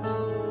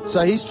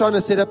 So he's trying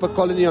to set up a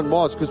colony on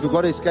Mars because we've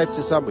got to escape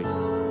to somewhere.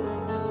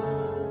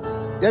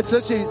 That's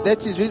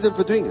his reason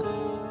for doing it.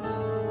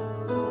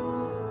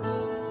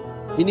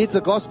 He needs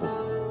the gospel.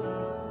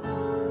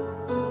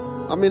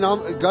 I mean,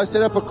 go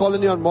set up a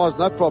colony on Mars,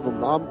 no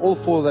problem. I'm all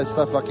for that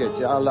stuff like that.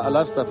 Yeah, I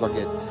love stuff like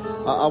that.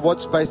 I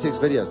watch SpaceX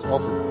videos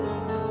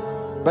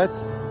often. But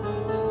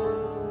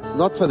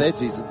not for that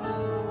reason.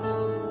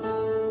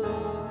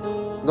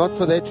 Not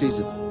for that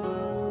reason.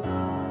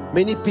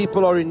 Many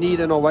people are in need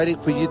and are waiting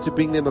for you to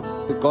bring them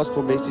the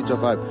gospel message of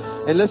hope.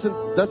 And listen,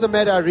 doesn't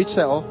matter how rich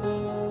they are.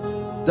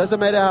 Doesn't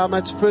matter how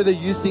much further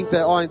you think they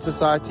are in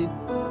society.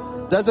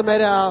 Doesn't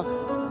matter how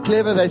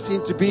clever they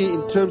seem to be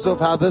in terms of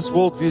how this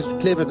world views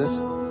cleverness.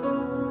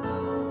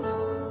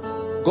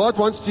 God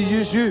wants to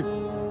use you.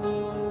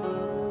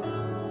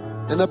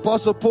 And the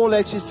Apostle Paul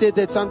actually said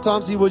that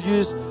sometimes he will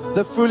use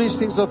the foolish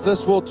things of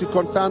this world to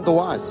confound the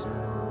wise.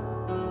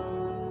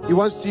 He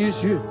wants to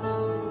use you.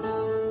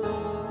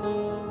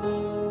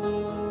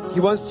 He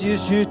wants to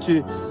use you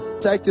to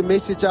take the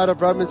message out of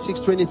Romans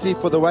 6:23,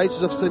 for the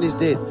wages of sin is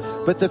death,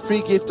 but the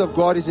free gift of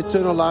God is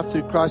eternal life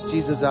through Christ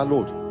Jesus our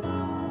Lord.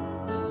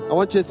 I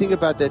want you to think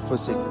about that for a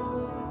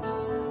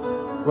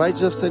second.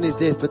 Wages of sin is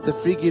death, but the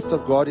free gift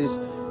of God is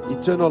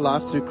eternal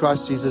life through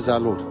Christ Jesus our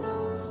Lord.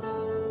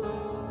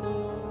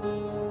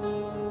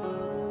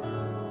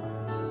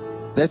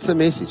 That's the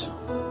message.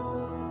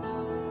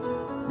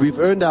 We've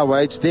earned our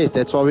wage death.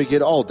 That's why we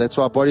get old. That's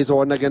why our bodies are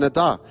one day going to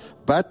die.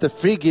 But the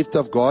free gift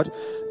of God,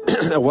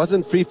 it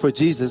wasn't free for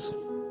Jesus.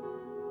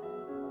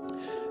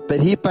 But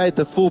he paid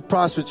the full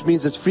price, which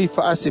means it's free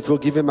for us if we'll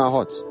give him our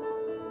hearts.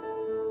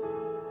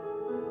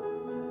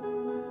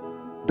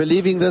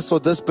 Believing this or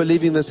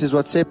disbelieving this is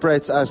what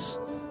separates us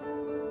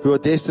who are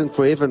destined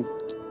for heaven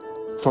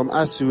from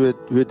us who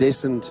are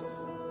destined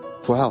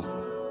for hell.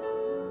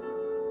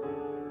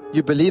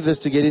 You believe this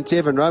to get into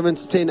heaven.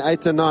 Romans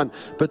 10:8-9.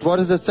 But what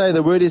does it say?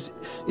 The word is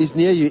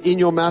near you, in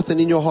your mouth and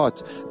in your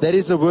heart. That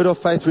is the word of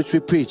faith which we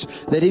preach.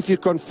 That if you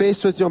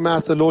confess with your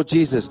mouth the Lord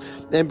Jesus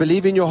and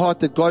believe in your heart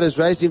that God has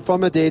raised him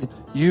from the dead,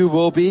 you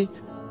will be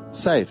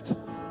saved.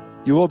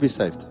 You will be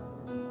saved.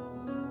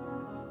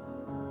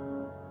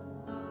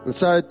 And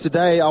so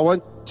today I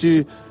want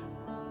to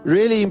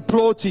really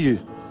implore to you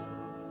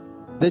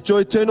that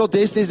your eternal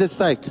destiny is at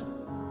stake.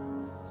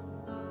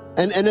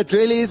 And it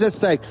really is at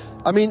stake.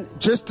 I mean,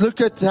 just look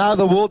at how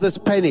the world has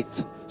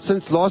panicked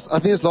since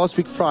last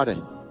week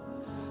Friday.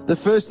 The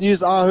first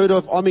news I heard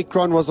of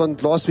Omicron was on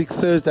last week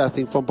Thursday, I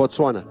think, from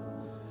Botswana.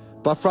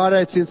 By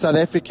Friday it's in South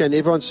Africa and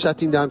everyone's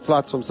shutting down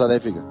flights from South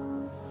Africa.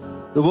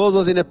 The world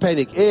was in a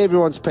panic.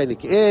 Everyone's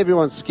panicking.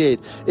 Everyone's scared.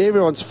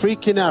 Everyone's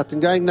freaking out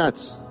and going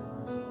nuts.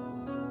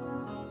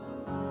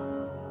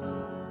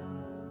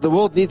 The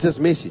world needs this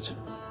message.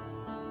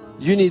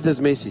 You need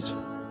this message.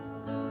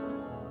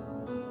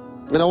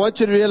 And I want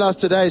you to realize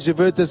today, as you've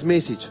heard this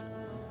message,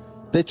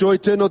 that your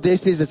eternal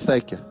destiny is at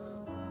stake here.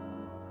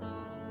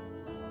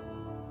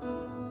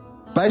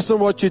 Based on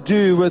what you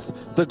do with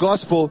the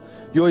gospel,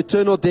 your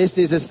eternal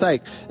destiny is at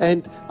stake.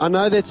 And I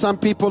know that some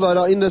people that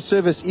are in the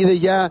service, either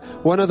here,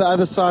 one of the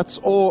other sites,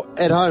 or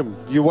at home,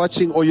 you're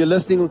watching or you're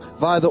listening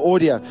via the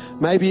audio.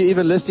 Maybe you're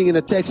even listening in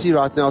a taxi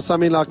right now, or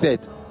something like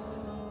that.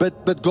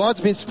 But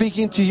God's been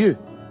speaking to you.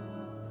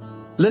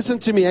 Listen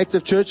to me,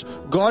 Active Church.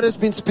 God has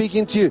been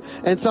speaking to you.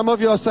 And some of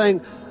you are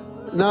saying,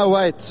 no,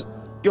 wait.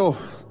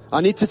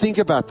 I need to think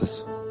about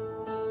this.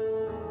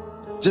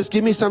 Just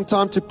give me some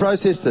time to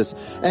process this.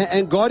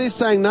 And God is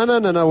saying,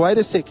 no, wait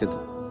a second.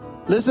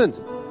 Listen,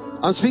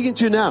 I'm speaking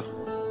to you now.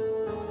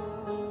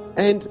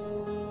 And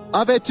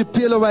I've had to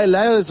peel away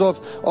layers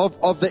of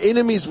the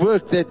enemy's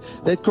work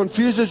that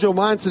confuses your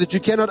mind so that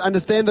you cannot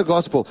understand the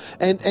gospel.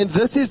 And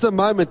this is the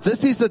moment,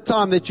 this is the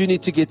time that you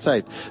need to get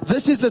saved.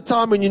 This is the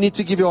time when you need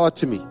to give your heart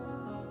to me.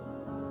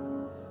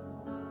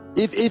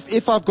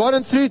 If I've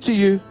gotten through to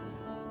you,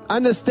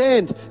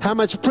 understand how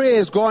much prayer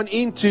has gone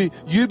into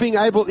you being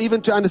able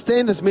even to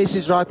understand this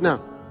message right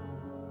now.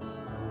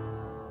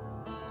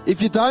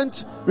 If you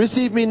don't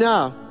receive me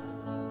now,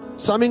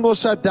 something will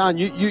shut down.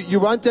 You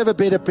won't have a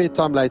better prayer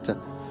time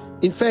later.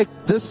 In fact,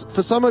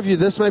 for some of you,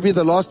 this may be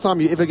the last time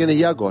you're ever going to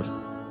hear God.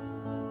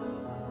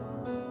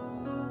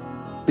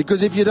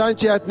 Because if you don't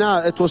hear it now,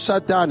 it will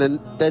shut down and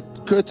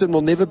that curtain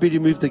will never be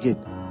removed again.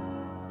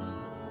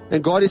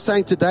 And God is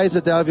saying today is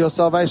the day of your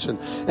salvation.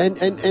 And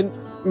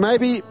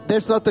maybe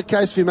that's not the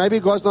case for you. Maybe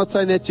God's not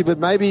saying that to you, but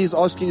maybe He's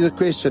asking you the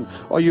question,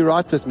 are you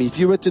right with me? If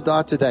you were to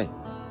die today,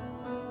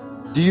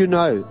 do you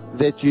know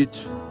that you'd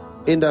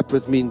end up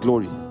with me in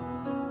glory?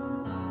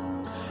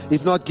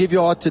 If not, give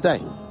your heart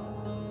today.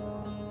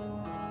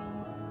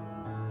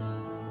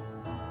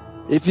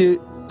 If you're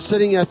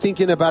sitting here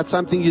thinking about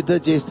something you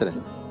did yesterday,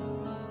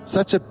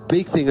 such a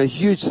big thing, a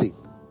huge thing,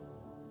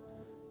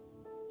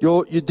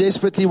 you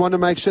desperately want to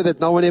make sure that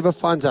no one ever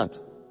finds out.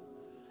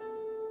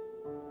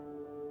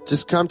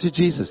 Just come to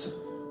Jesus.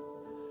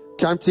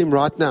 Come to Him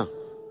right now.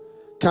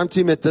 Come to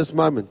Him at this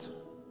moment.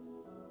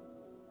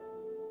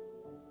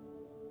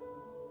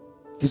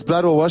 His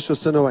blood will wash your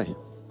sin away.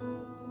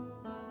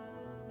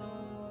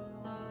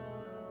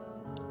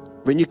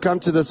 When you come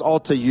to this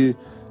altar, you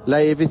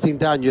lay everything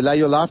down. You lay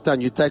your life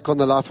down. You take on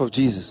the life of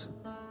Jesus.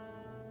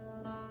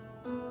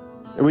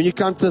 And when you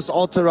come to this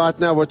altar right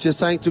now, what you're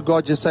saying to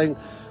God, you're saying,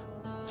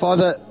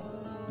 Father,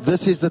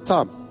 this is the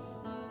time.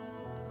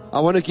 I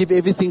want to give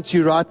everything to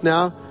you right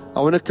now. I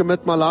want to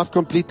commit my life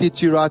completely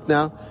to you right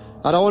now.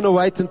 I don't want to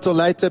wait until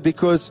later,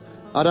 because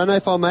I don't know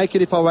if I'll make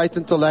it if I wait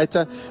until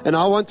later. And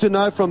I want to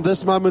know from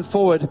this moment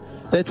forward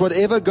that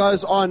whatever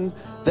goes on,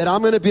 that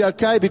I'm going to be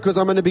okay, because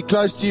I'm going to be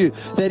close to you.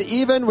 That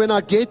even when I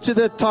get to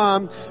the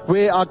time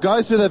where I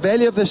go through the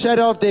valley of the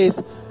shadow of death,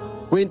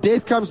 when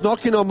death comes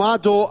knocking on my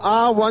door,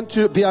 I want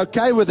to be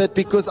okay with it,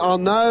 because I'll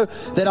know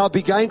that I'll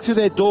be going through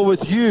that door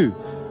with you,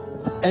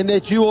 and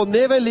that you will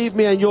never leave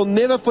me and you'll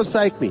never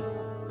forsake me.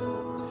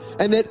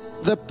 And that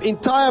the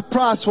entire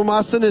price for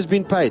my sin has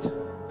been paid.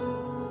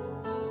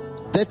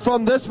 That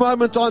from this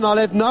moment on, I'll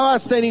have no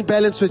outstanding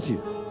balance with you.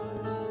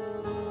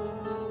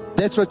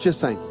 That's what you're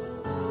saying.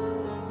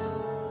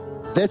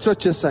 That's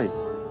what you're saying.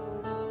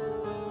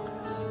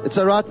 And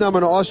so right now, I'm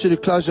going to ask you to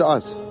close your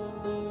eyes.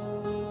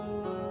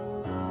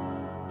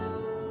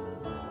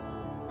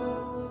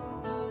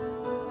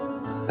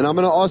 And I'm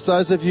going to ask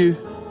those of you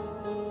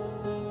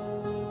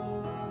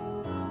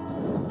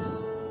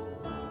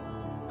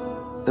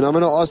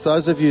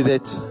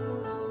that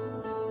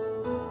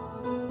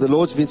the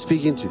Lord's been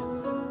speaking to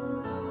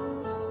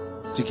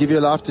give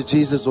your life to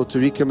Jesus, or to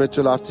recommit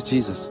your life to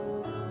Jesus.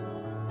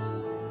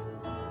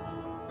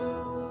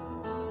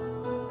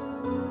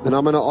 And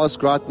I'm going to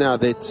ask right now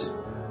that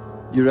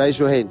you raise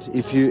your hand.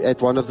 If you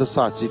at one of the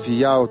sites, if you're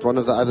here at one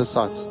of the other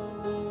sites,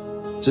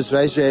 just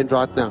raise your hand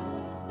right now.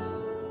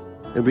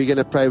 And we're going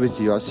to pray with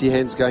you. I see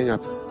hands going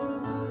up.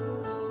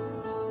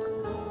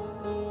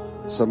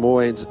 Some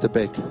more hands at the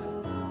back.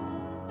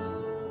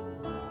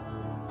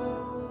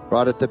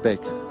 Right at the back.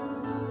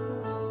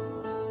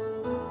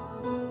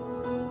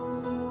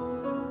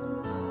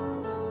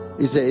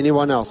 Is there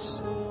anyone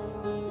else?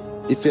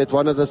 If you're at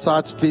one of the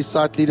sites, please,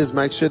 site leaders,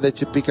 make sure that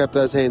you pick up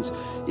those hands.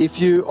 If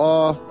you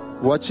are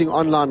watching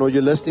online or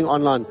you're listening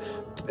online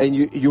and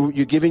you're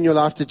giving your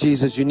life to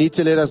Jesus, you need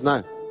to let us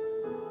know.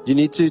 You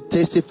need to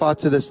testify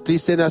to this.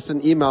 Please send us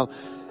an email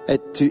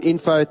to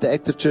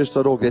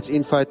info@theactivechurch.org. That's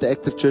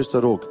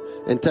info@theactivechurch.org.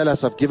 And tell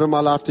us, I've given my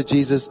life to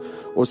Jesus,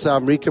 or say,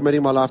 I'm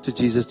recommitting my life to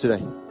Jesus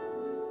today.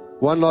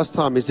 One last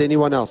time, is there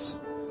anyone else?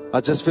 I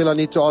just feel I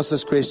need to ask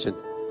this question.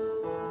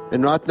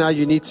 And right now,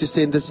 you need to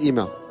send this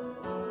email.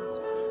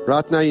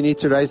 Right now, you need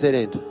to raise that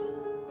hand.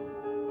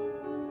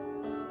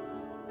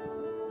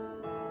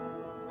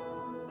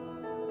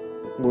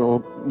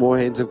 More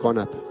hands have gone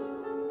up.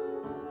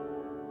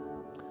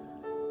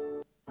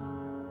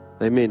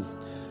 Amen.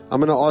 I'm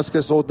going to ask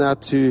us all now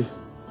to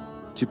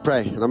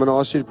pray. And I'm going to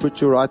ask you to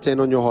put your right hand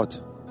on your heart.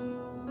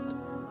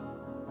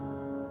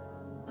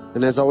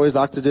 And as I always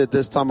like to do at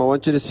this time, I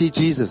want you to see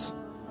Jesus.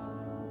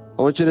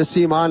 I want you to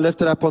see Him high and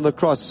lifted up on the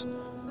cross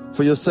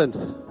for your sin.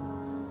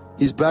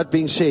 His blood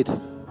being shed.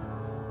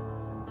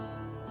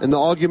 And the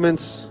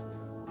arguments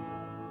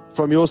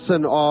from your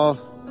sin are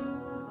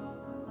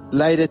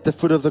laid at the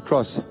foot of the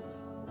cross.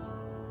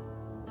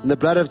 And the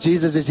blood of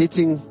Jesus is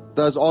hitting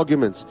those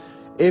arguments.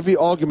 Every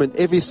argument,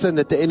 every sin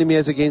that the enemy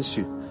has against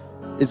you,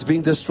 it's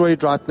being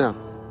destroyed right now.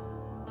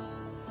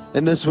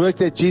 And this work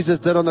that Jesus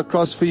did on the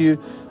cross for you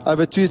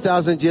over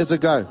 2,000 years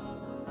ago,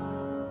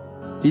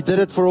 He did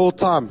it for all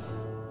time.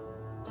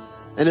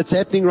 And it's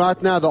happening right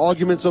now. The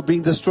arguments are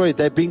being destroyed.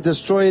 They're being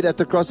destroyed at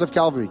the cross of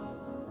Calvary.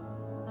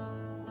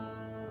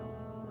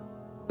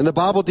 And the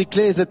Bible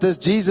declares that this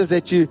Jesus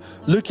that you're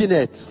looking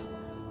at,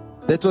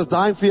 that was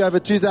dying for you over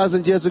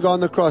 2,000 years ago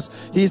on the cross,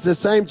 He's the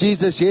same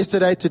Jesus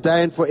yesterday,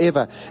 today, and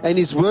forever. And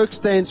His work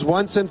stands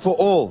once and for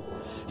all.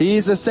 He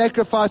is a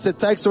sacrifice that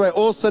takes away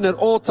all sin at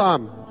all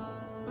time.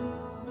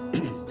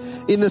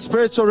 In the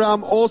spiritual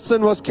realm, all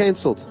sin was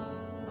cancelled.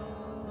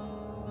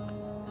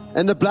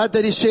 And the blood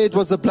that He shed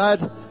was the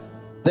blood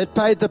that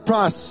paid the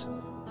price.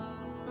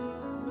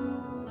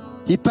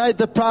 He paid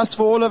the price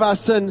for all of our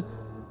sin.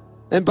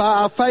 And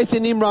by our faith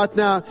in Him right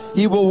now,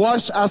 He will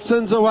wash our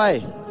sins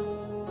away.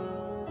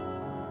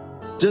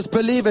 Just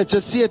believe it.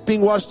 Just see it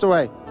being washed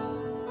away.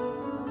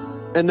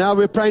 And now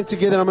we're praying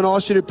together. I'm going to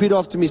ask you to repeat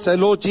after me. Say,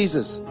 Lord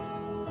Jesus,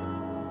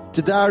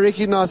 today I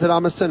recognize that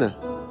I'm a sinner.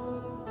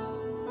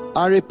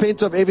 I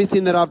repent of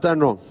everything that I've done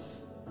wrong.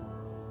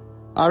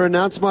 I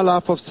renounce my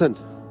life of sin.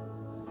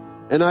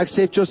 And I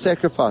accept your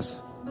sacrifice.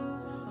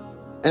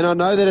 And I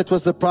know that it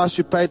was the price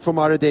you paid for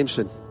my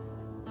redemption.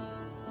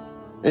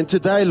 And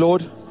today,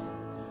 Lord,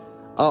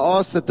 I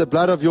ask that the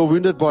blood of your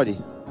wounded body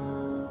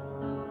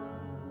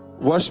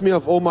wash me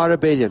of all my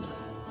rebellion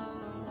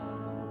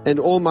and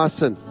all my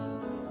sin.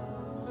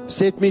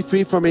 Set me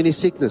free from any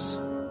sickness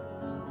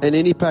and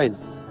any pain.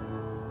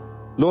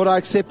 Lord, I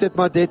accept that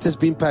my debt has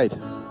been paid.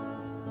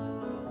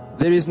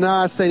 There is no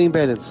outstanding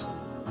balance.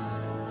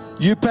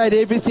 You paid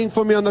everything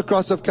for me on the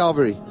cross of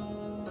Calvary.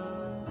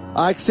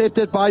 I accept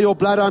that by your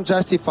blood I'm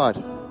justified.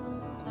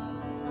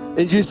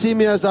 And you see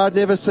me as I'd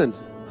never sinned.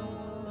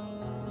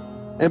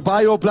 And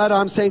by your blood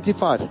I'm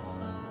sanctified.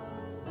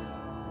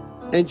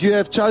 And you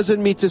have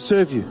chosen me to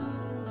serve you.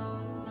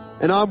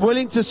 And I'm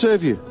willing to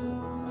serve you.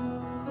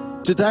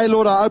 Today,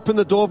 Lord, I open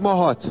the door of my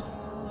heart.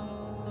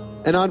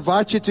 And I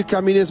invite you to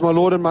come in as my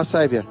Lord and my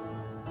Savior.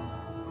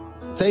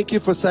 Thank you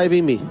for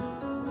saving me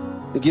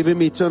and giving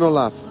me eternal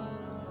life.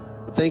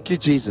 Thank you,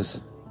 Jesus.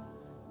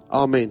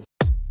 Amen.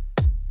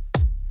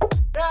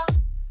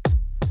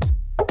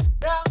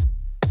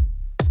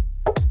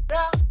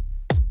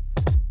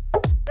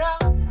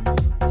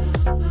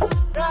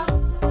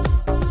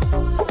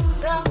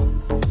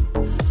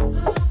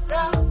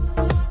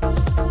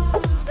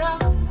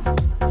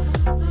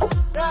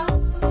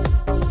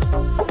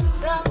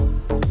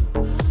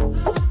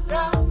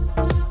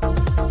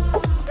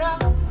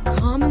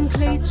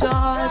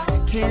 Jars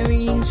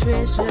carrying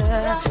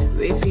treasure,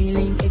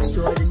 revealing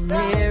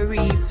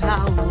extraordinary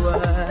power,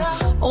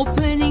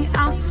 opening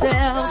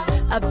ourselves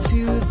up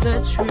to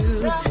the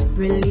truth,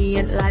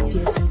 brilliant light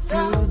piercing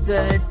through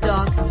the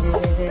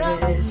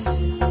darkness.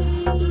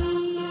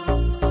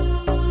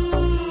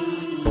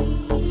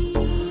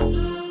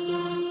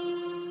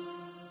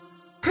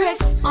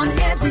 Pressed on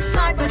every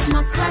side but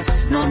not crushed,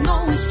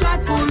 no, we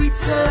strive for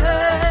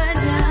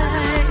eternity.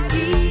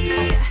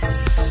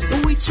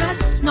 We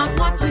trust not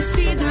what we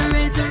see, the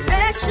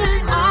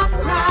resurrection of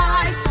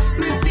Christ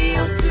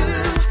revealed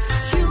through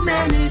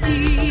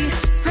humanity.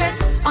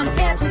 Pressed on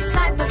every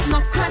side but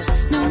not crushed,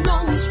 no,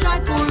 we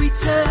strive for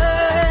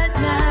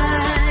eternity.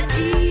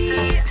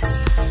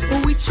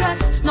 We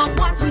trust not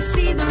what we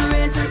see, the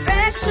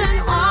resurrection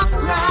of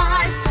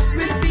Christ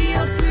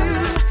revealed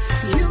through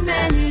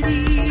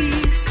humanity.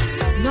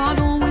 Not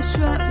always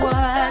sure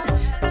what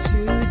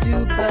to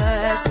do,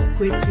 but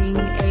quitting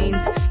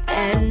aims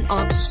an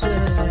option.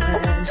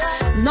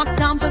 Knocked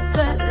down but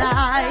the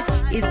light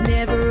is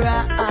never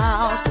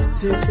out.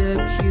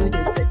 Persecuted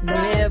but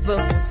never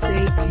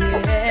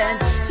forsaken.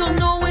 So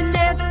no, we're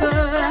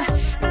never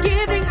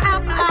giving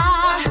up.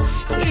 Our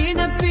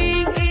inner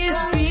being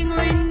is being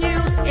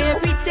renewed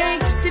every day.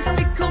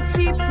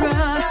 Difficulty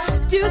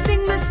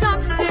producing the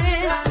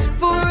substance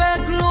for a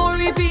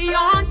glory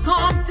beyond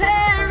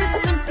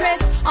comparison.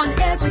 Pressed on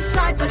every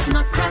side but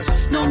not crushed.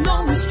 No,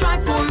 we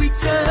strive for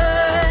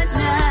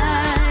eternity.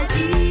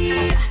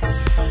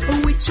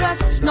 We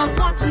trust not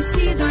what we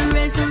see, the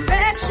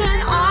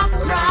resurrection of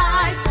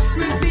Christ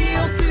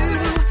revealed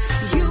through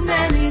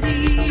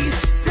humanity.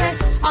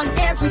 Pressed on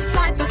every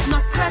side but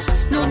not crushed.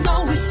 No,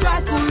 we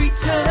strive for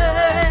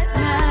eternity.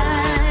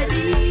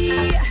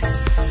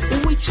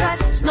 We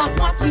trust not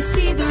what we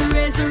see, the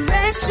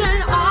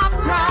resurrection of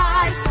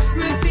Christ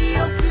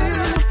revealed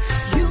through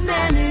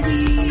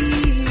humanity.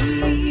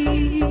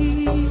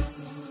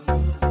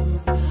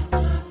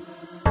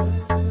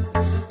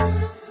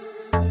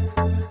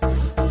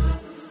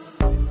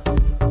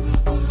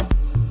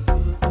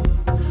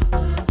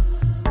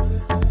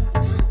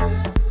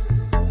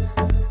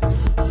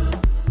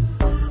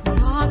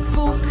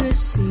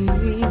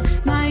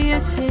 My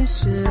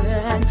attention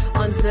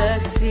on the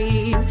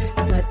seen,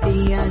 but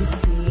the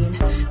unseen.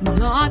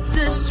 Not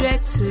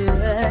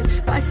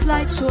distracted by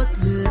slight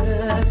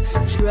short-lived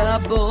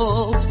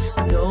troubles.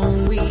 No,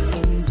 we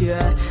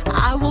endure.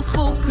 I will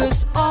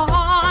focus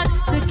on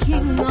the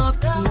King of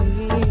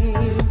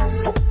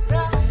Kings.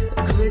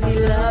 'Cause He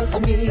loves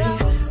me,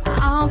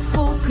 I'll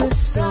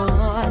focus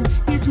on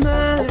His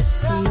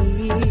mercies.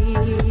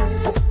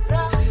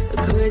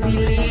 'Cause He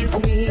leads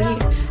me,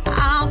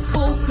 I'll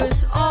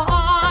focus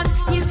on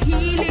His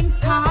healing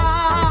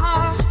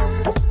power.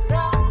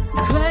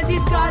 'Cause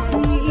He's got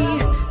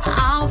me,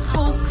 I'll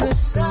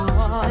focus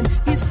on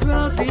His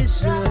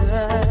provision.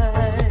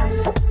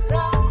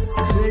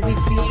 'Cause He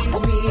feeds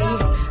me,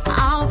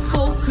 I'll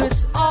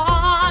focus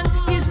on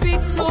His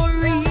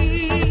victory.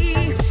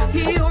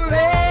 He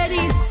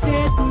already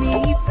set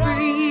me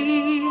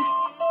free.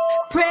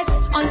 Pressed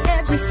on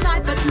every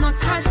side but not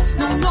crushed.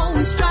 No,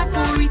 we strive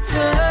for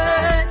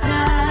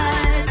eternity.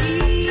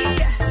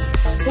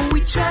 We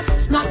trust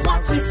not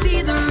what we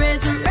see, the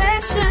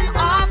resurrection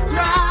of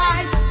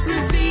Christ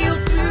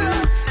revealed through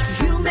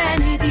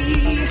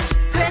humanity.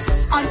 Pressed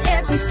on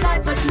every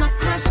side but not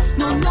crushed.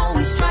 No,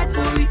 we strive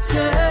for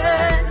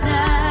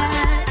eternity.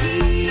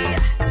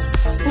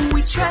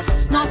 We trust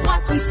not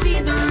what we see,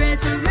 the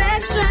resurrection